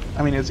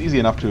 I mean, it's easy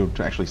enough to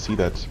actually see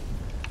that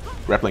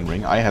grappling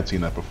ring. I had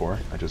seen that before.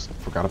 I just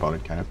forgot about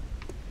it, kind of.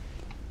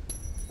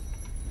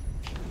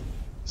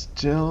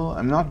 Still,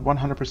 I'm not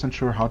 100%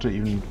 sure how to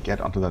even get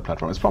onto that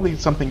platform. It's probably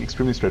something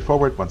extremely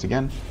straightforward, once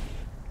again.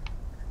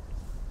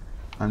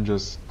 I'm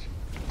just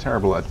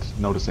terrible at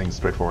noticing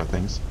straightforward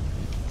things,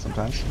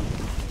 sometimes.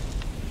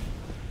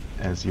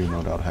 As you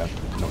no doubt have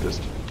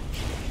noticed.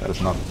 That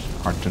is not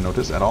hard to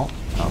notice at all.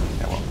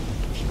 Yeah, well.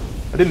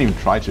 I didn't even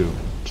try to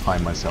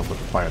time myself with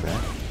the fire there.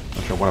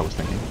 Not sure what I was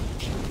thinking.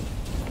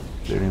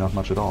 Clearly not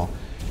much at all.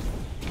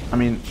 I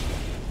mean,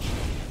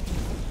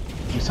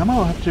 you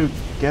somehow have to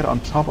get on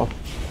top of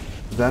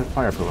that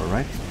fire pillar,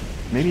 right?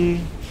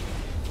 Maybe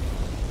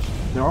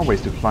there are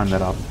ways to climb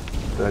that up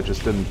that I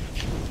just didn't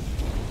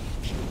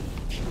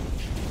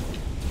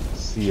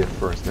see at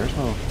first. There's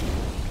no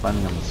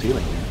climbing on the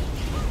ceiling here.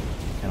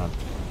 Cannot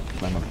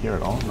climb up here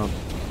at all. No,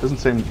 doesn't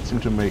seem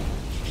to make.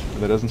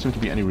 There doesn't seem to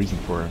be any reason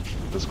for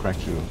this crack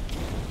to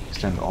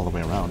extend all the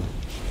way around.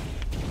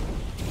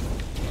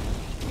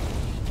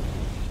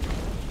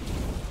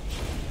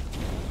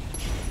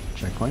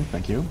 Checkpoint,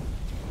 thank you.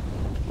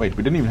 Wait,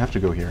 we didn't even have to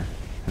go here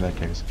in that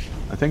case.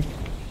 I think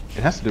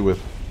it has to do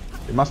with.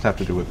 It must have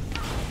to do with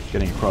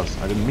getting across.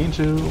 I didn't mean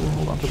to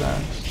hold on to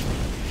that.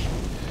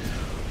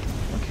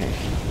 Okay.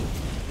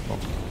 Well,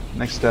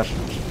 next step,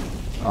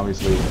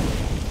 obviously,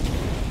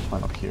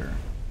 climb up here.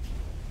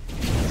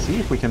 See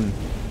if we can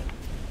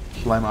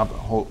climb up,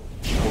 hold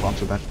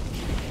onto that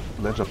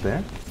ledge up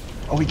there.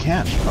 Oh, we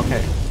can.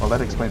 Okay. Well,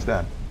 that explains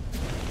that.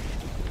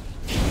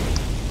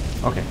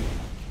 Okay.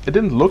 It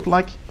didn't look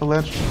like a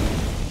ledge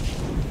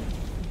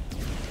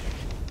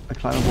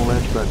climbable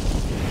ledge, but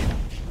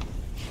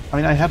I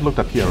mean, I had looked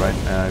up here, right?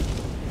 And I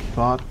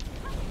thought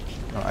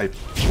I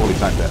totally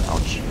timed that.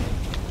 Ouch!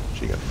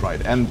 She got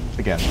fried. And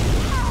again,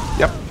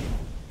 yep,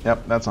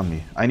 that's on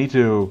me. I need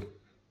to,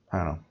 I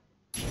don't know,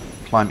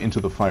 climb into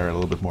the fire a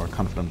little bit more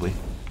confidently.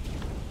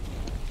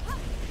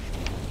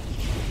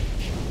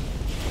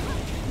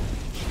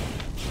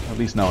 At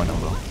least now I know,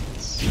 though.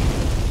 It's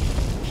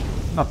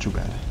not too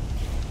bad.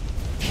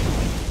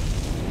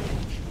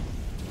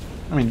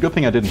 I mean, good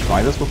thing I didn't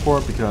try this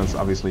before, because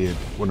obviously it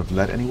wouldn't have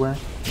led anywhere.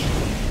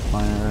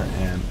 Fire,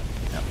 and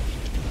yeah.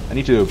 I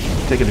need to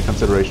take into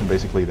consideration,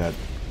 basically, that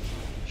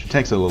she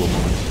takes a little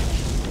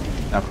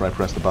moment after I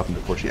press the button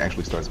before she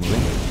actually starts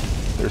moving.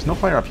 There's no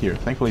fire up here.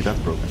 Thankfully, that's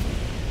broken.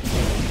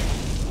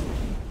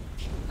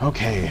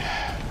 Okay.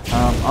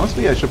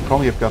 Honestly, I should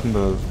probably have gotten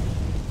the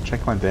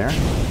checkpoint there,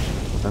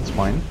 but that's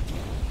fine.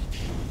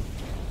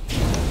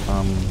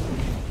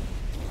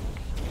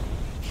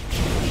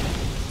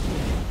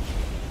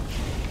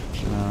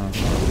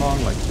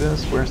 Along like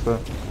this. Where's the...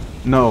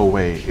 No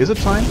way. Is it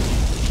timed?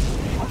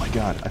 Oh my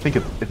god. I think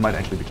it might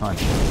actually be timed.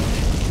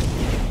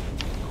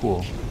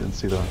 Cool. Didn't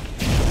see the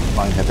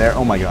line head there.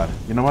 Oh my god.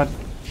 You know what?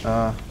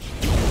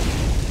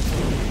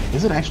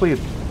 Is it actually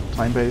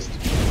time-based?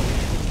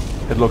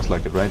 It looks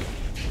like it, right? I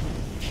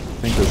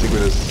think the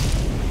secret is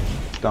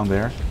down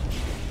there.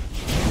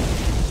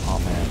 Oh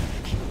man.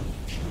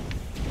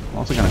 I'm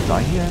also gonna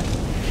die here?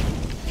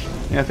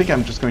 Yeah, I think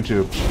I'm just going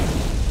to...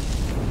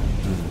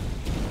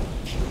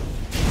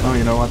 Oh,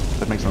 you know what?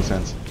 That makes no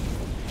sense.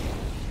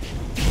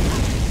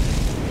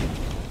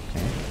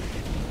 Okay.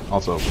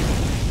 Also,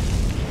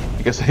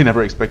 I guess I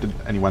never expected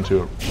anyone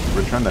to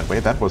return that way.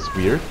 That was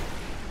weird.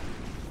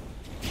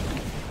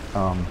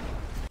 Well,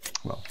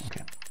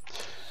 okay.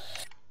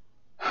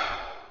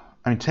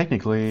 I mean,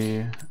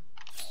 technically...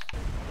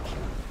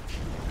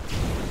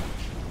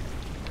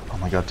 Oh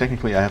my god,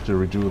 technically I have to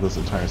redo this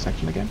entire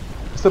section again?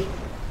 Is the...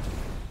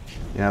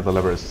 Yeah, the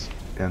lever is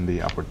in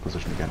the upward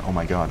position again. Oh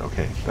my god,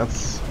 okay.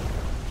 That's...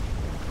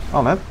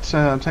 Well,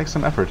 that takes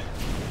some effort,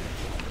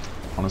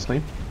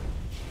 honestly.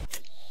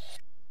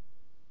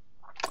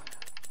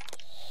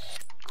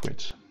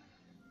 Quit.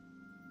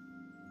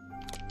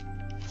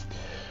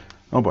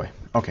 Oh boy,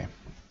 okay.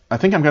 I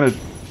think I'm gonna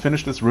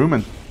finish this room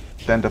and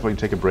then definitely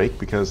take a break,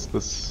 because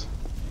this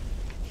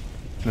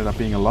ended up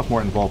being a lot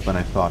more involved than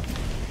I thought.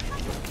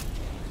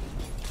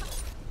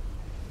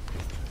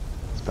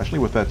 Especially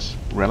with that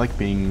relic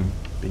being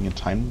a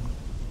time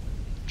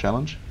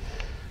challenge.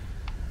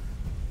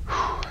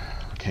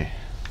 Okay.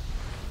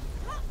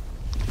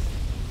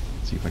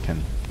 Let's see if I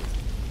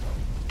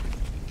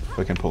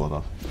can pull it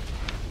off.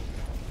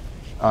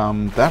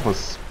 That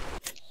was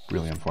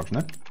really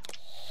unfortunate.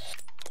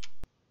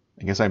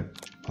 I guess I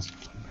must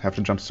have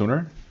to jump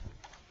sooner.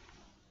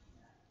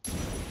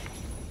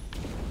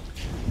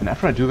 And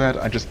after I do that,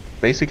 I just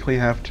basically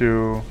have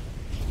to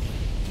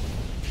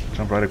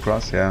jump right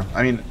across. Yeah.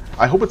 I mean,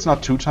 I hope it's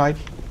not too tight.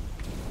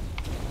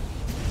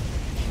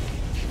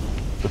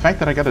 The fact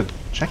that I got a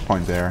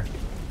checkpoint there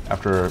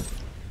after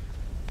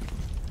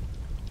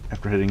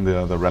hitting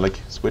the relic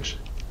switch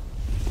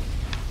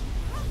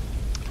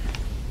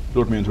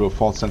lured me into a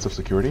false sense of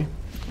security.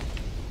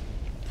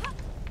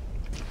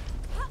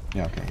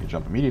 Yeah, okay, you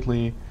jump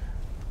immediately,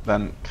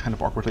 then kind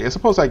of awkwardly. I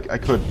suppose I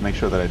could make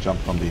sure that I jump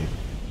from the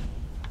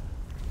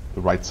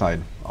right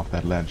side of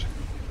that ledge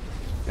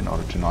in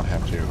order to not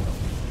have to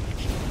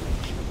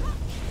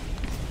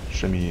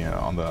shimmy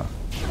on the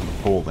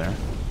pole there.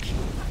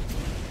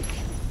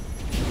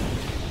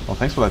 Well,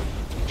 thanks for that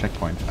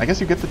checkpoint. I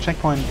guess you get the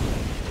checkpoint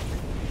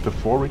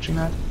before reaching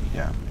that?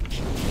 Yeah.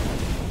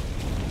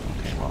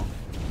 Okay, well.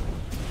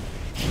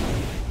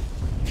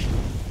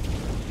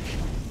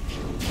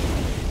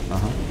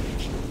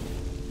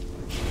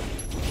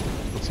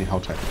 Let's see how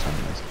tight the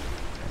timing is.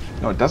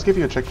 No, it does give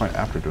you a checkpoint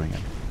after doing it.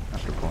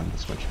 After pulling the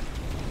switch.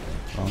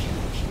 Well.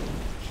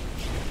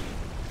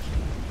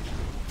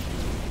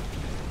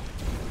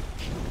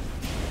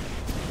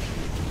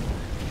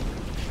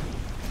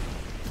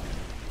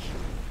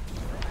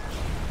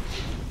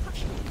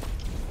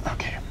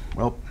 Okay,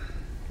 well.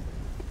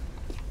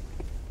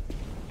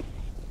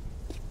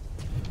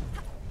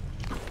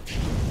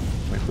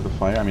 Wait for the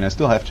fire. I mean, I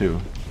still have to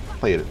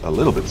play it a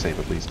little bit safe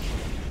at least.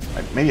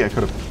 Maybe I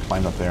could have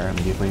climbed up there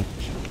immediately.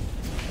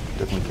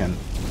 Definitely can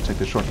take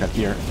the shortcut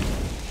here.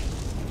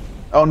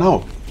 Oh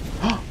no!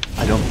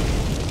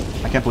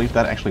 I can't believe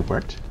that actually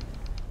worked.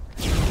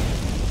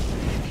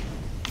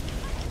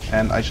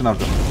 And I should not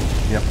have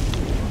done... Yep.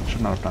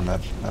 Should not have done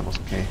that. That was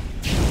okay.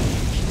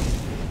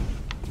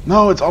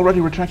 No, it's already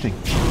retracting.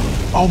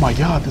 Oh my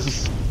god, this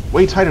is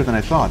way tighter than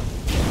I thought.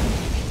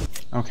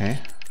 Okay.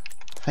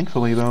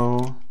 Thankfully,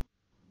 though,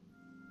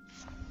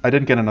 I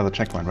didn't get another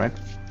checkpoint, right?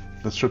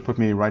 This should put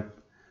me right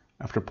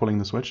after pulling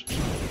the switch.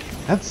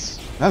 That's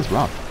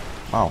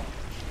rough. Wow.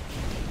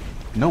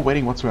 No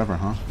waiting whatsoever,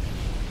 huh?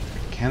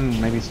 Can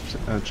maybe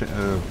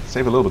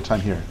save a little bit of time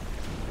here.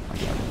 Oh my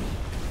god.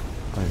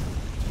 Like,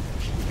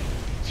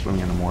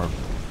 swimming in a more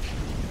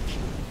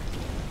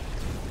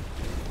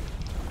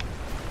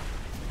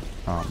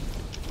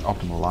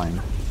optimal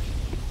line.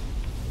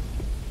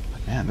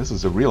 Man, this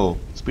is a real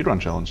speedrun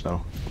challenge,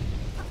 though.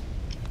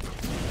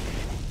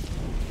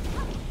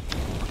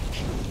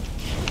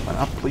 Line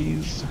up,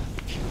 please.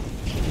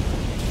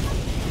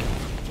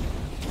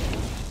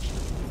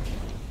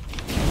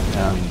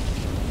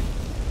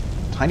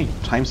 Tiny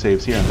time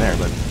saves here and there,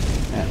 but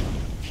man.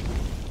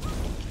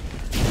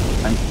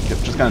 I'm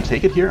just gonna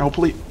take it here.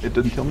 Hopefully it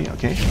didn't kill me.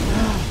 Okay.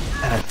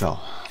 And I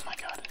fell. Oh my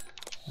god.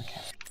 Okay.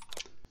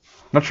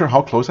 Not sure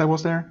how close I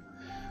was there.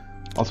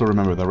 Also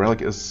remember, the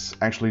relic is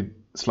actually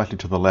slightly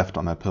to the left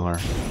on that pillar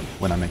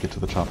when I make it to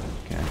the top.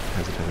 Okay, I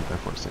hesitated there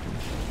for a second.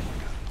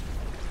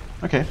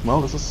 Okay, well,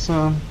 this is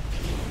a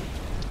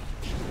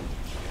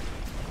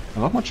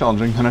lot more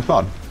challenging than I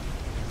thought.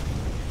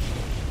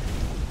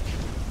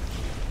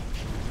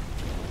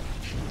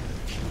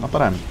 Not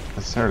that I'm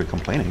necessarily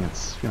complaining,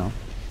 it's, you know...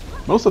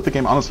 Most of the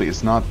game, honestly,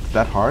 is not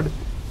that hard.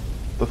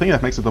 The thing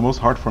that makes it the most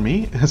hard for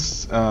me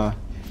is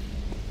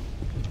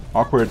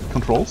awkward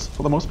controls,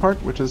 for the most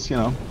part, which is, you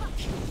know,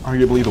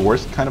 arguably the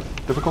worst kind of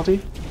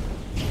difficulty.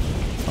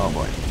 Oh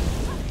boy.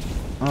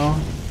 Oh.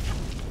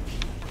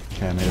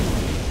 Okay, I made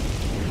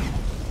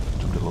it.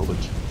 Jumped a little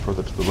bit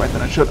further to the right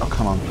than I should. Oh,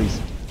 come on,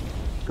 please.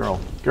 Girl.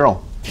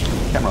 Girl.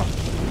 Camera.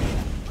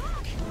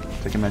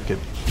 Take a medkit.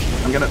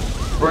 I'm gonna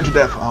burn to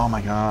death. Oh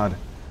my god.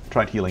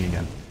 Tried healing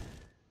again.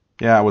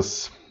 Yeah, I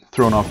was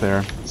thrown off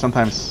there.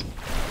 Sometimes,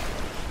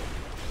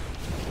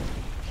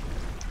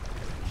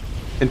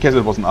 in case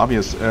it wasn't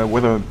obvious,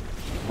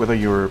 whether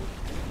you're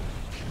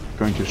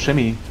going to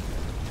shimmy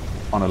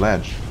on a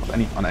ledge,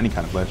 on any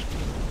kind of ledge,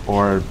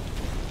 or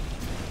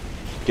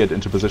get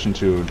into position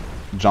to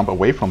jump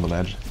away from the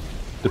ledge,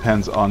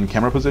 depends on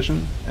camera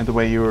position and the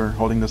way you're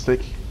holding the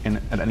stick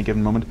at any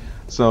given moment.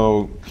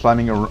 So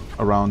climbing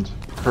around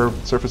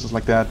curved surfaces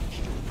like that,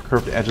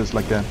 curved edges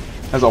like that,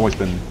 has always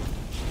been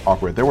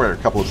awkward. There were a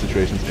couple of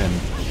situations in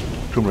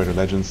Tomb Raider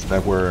Legends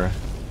that were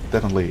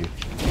definitely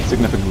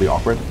significantly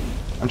awkward.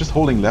 I'm just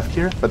holding left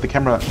here, but the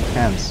camera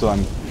pans, so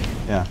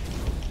yeah,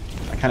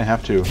 I kind of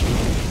have to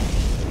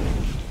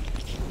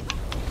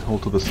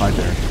hold to the side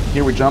there.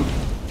 Here we jump.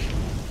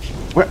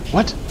 Where?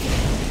 What?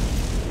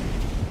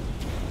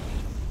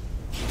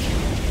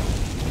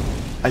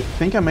 I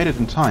think I made it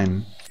in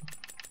time,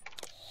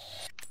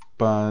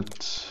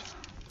 but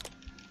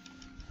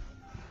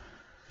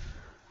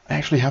I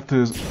actually have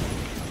to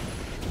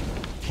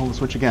pull the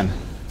switch again.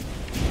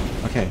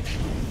 Okay.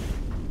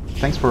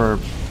 Thanks for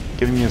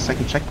giving me a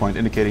second checkpoint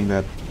indicating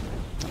that...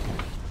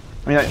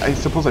 I mean, I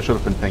suppose I should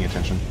have been paying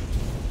attention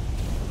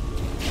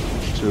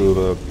to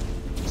the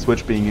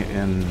switch being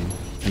in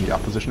the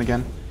up position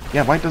again.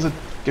 Yeah, why does it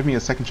give me a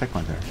second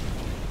checkpoint there?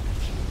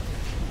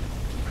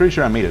 Pretty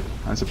sure I made it.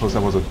 I suppose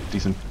that was a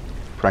decent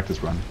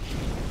practice run.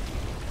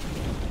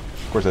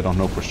 Of course, I don't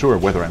know for sure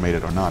whether I made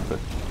it or not, but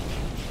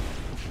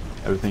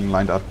everything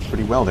lined up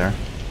pretty well there.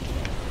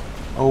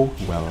 Oh,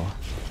 well.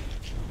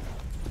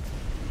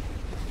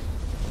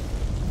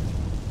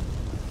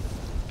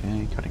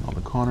 Okay, cutting all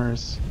the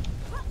corners.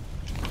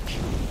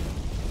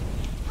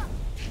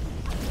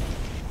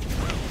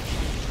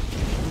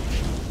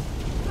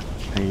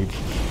 I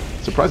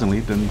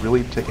surprisingly didn't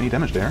really take any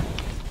damage there.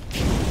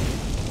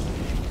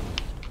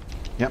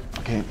 Yep,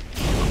 okay. A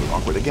little bit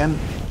awkward again.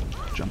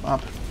 Jump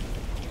up.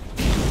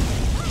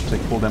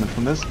 Take full damage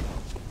from this.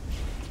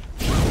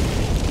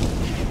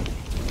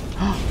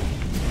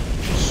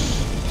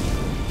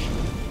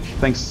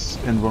 Thanks,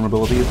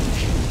 invulnerability.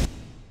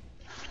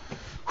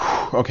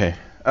 Okay.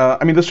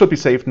 I mean, this should be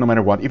saved no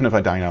matter what, even if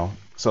I die now.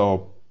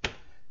 So,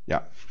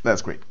 yeah,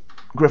 that's great.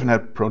 Griffin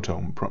head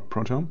protome.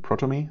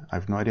 Protomy? I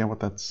have no idea what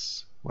that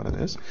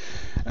is.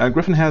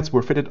 Griffin heads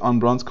were fitted on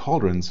bronze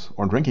cauldrons,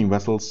 or drinking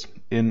vessels,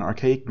 in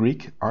archaic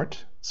Greek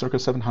art, circa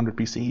 700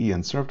 BCE,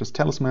 and served as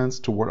talismans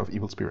to ward off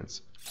evil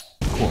spirits.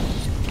 Cool.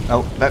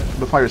 Oh,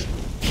 the fire's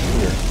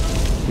here.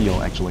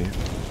 Heal, actually.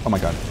 Oh my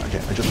god.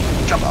 Okay, I just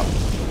jump up.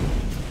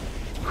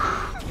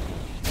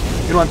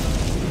 You know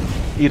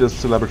what? Eat a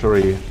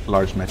celebratory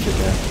large medkit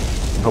there.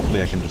 And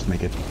hopefully I can just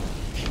make it.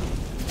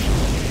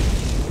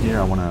 Here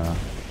I wanna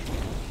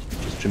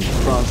just jump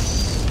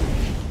across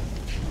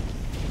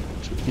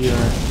to here.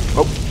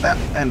 Oh,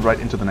 and right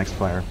into the next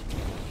fire.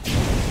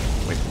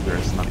 Wait,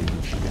 there's not even.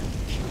 Okay.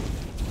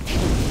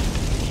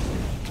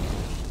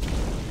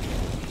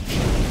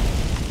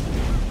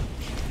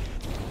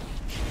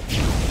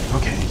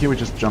 Okay, here we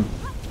just jump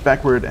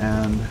backward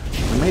and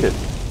we made it.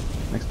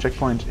 Next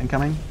checkpoint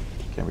incoming.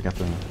 Okay, we got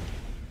the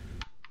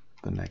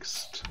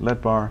next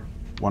lead bar.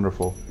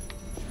 Wonderful.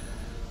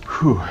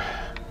 Whew.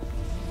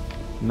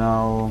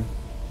 Now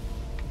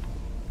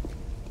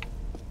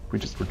we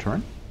just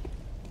return.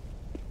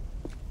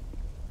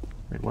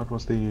 Wait, what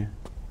was the?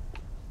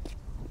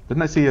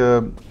 Didn't I see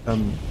a?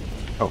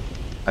 Oh,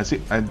 I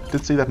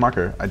did see that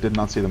marker. I did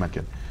not see the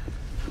medkit.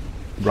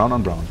 Brown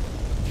on brown.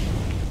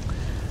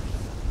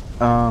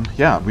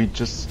 Yeah, we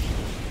just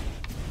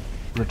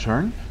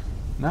return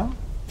now.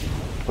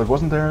 But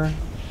wasn't there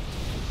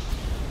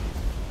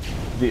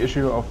the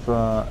issue of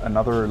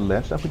another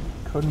ledge that we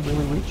couldn't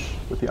really reach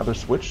with the other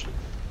switch?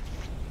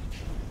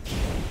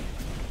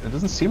 it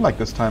doesn't seem like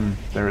this time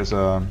there is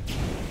a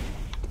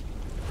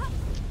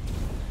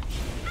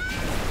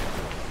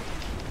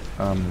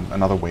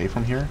another way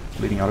from here,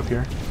 leading out of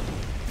here,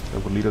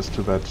 that would lead us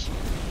to that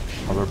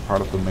other part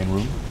of the main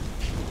room.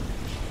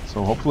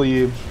 So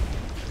hopefully,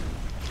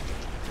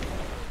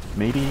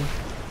 maybe,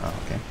 oh,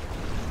 okay.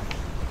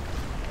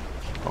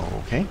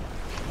 Okay,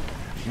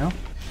 there we go.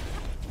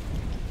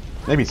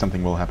 Maybe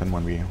something will happen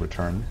when we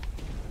return.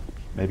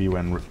 Maybe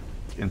when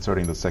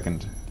inserting the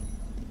second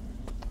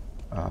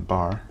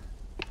bar.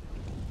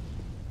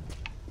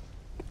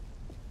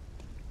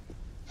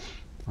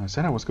 I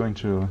said I was going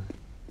to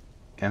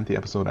end the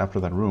episode after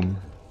that room.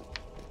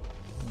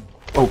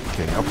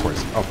 Okay, of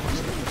course, of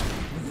course.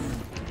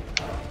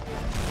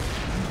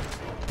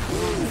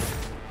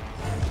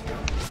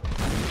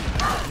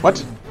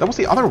 What? That was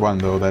the other one,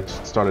 though, that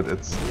started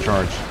its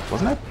charge,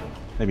 wasn't it?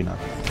 Maybe not.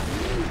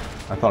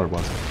 I thought it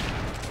was.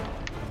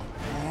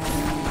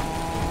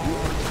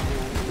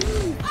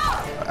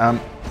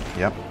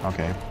 Yep,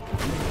 okay.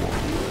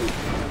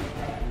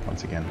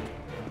 Once again.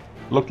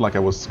 Looked like I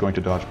was going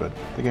to dodge, but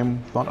the game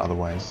thought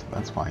otherwise.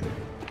 That's fine.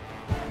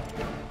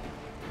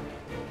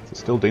 It's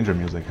still danger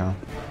music, huh?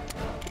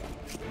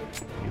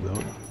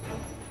 Reload.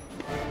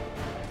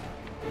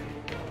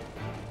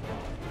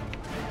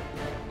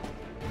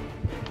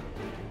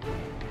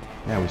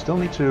 Yeah, we still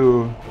need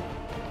to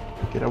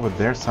get over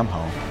there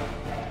somehow.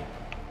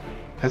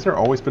 Has there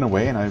always been a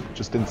way and I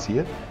just didn't see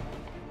it?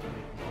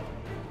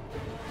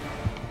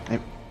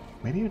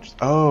 Maybe it just...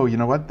 Oh, you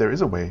know what? There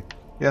is a way.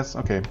 Yes,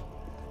 okay.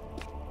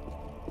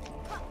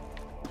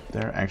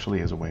 There actually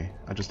is a way.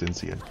 I just didn't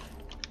see it.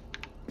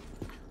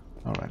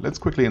 Alright, let's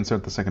quickly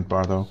insert the second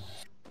bar, though.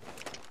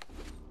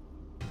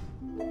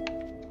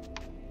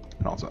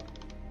 And also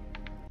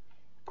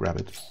grab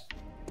it.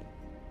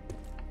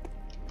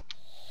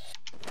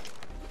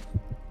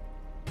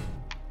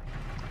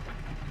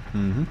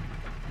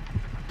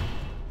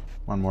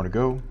 One more to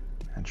go.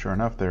 And sure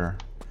enough, there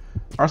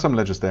are some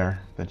ledges there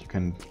that you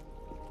can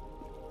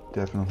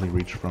definitely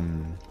reach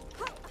from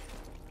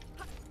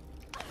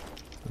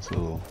this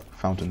little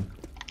fountain.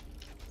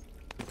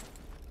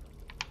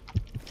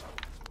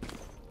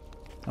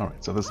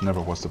 Alright, so this never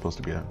was supposed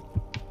to be a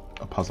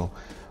puzzle.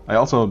 I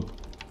also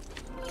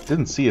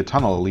didn't see a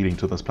tunnel leading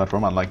to this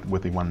platform, unlike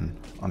with the one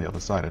on the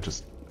other side. I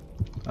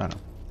don't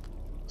know,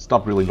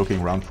 stopped really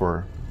looking around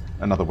for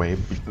another way,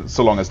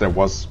 so long as there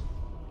was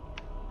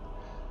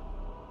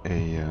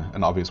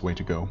an obvious way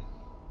to go.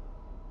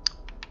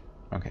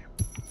 Okay,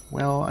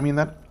 well, I mean,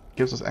 that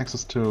gives us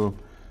access to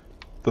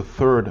the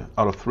third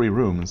out of 3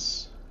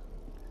 rooms,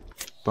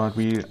 but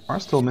we are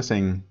still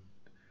missing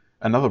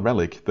another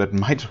relic that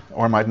might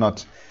or might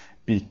not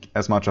be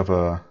as much of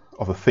a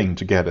thing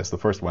to get as the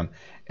first one,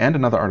 and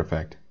another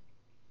artifact.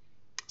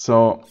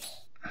 So,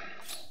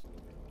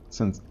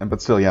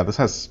 but still, yeah, this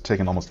has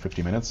taken almost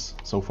 50 minutes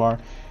so far,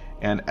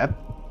 and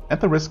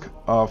at the risk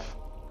of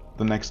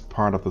the next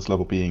part of this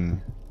level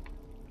being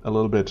a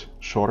little bit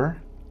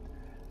shorter,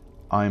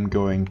 I'm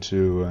going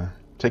to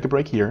take a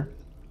break here,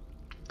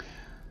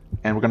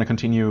 and we're going to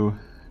continue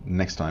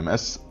next time.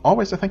 As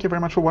always, I thank you very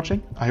much for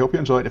watching. I hope you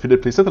enjoyed. If you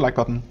did, please hit the like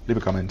button, leave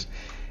a comment,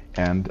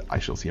 and I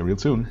shall see you real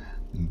soon.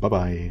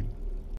 Bye-bye.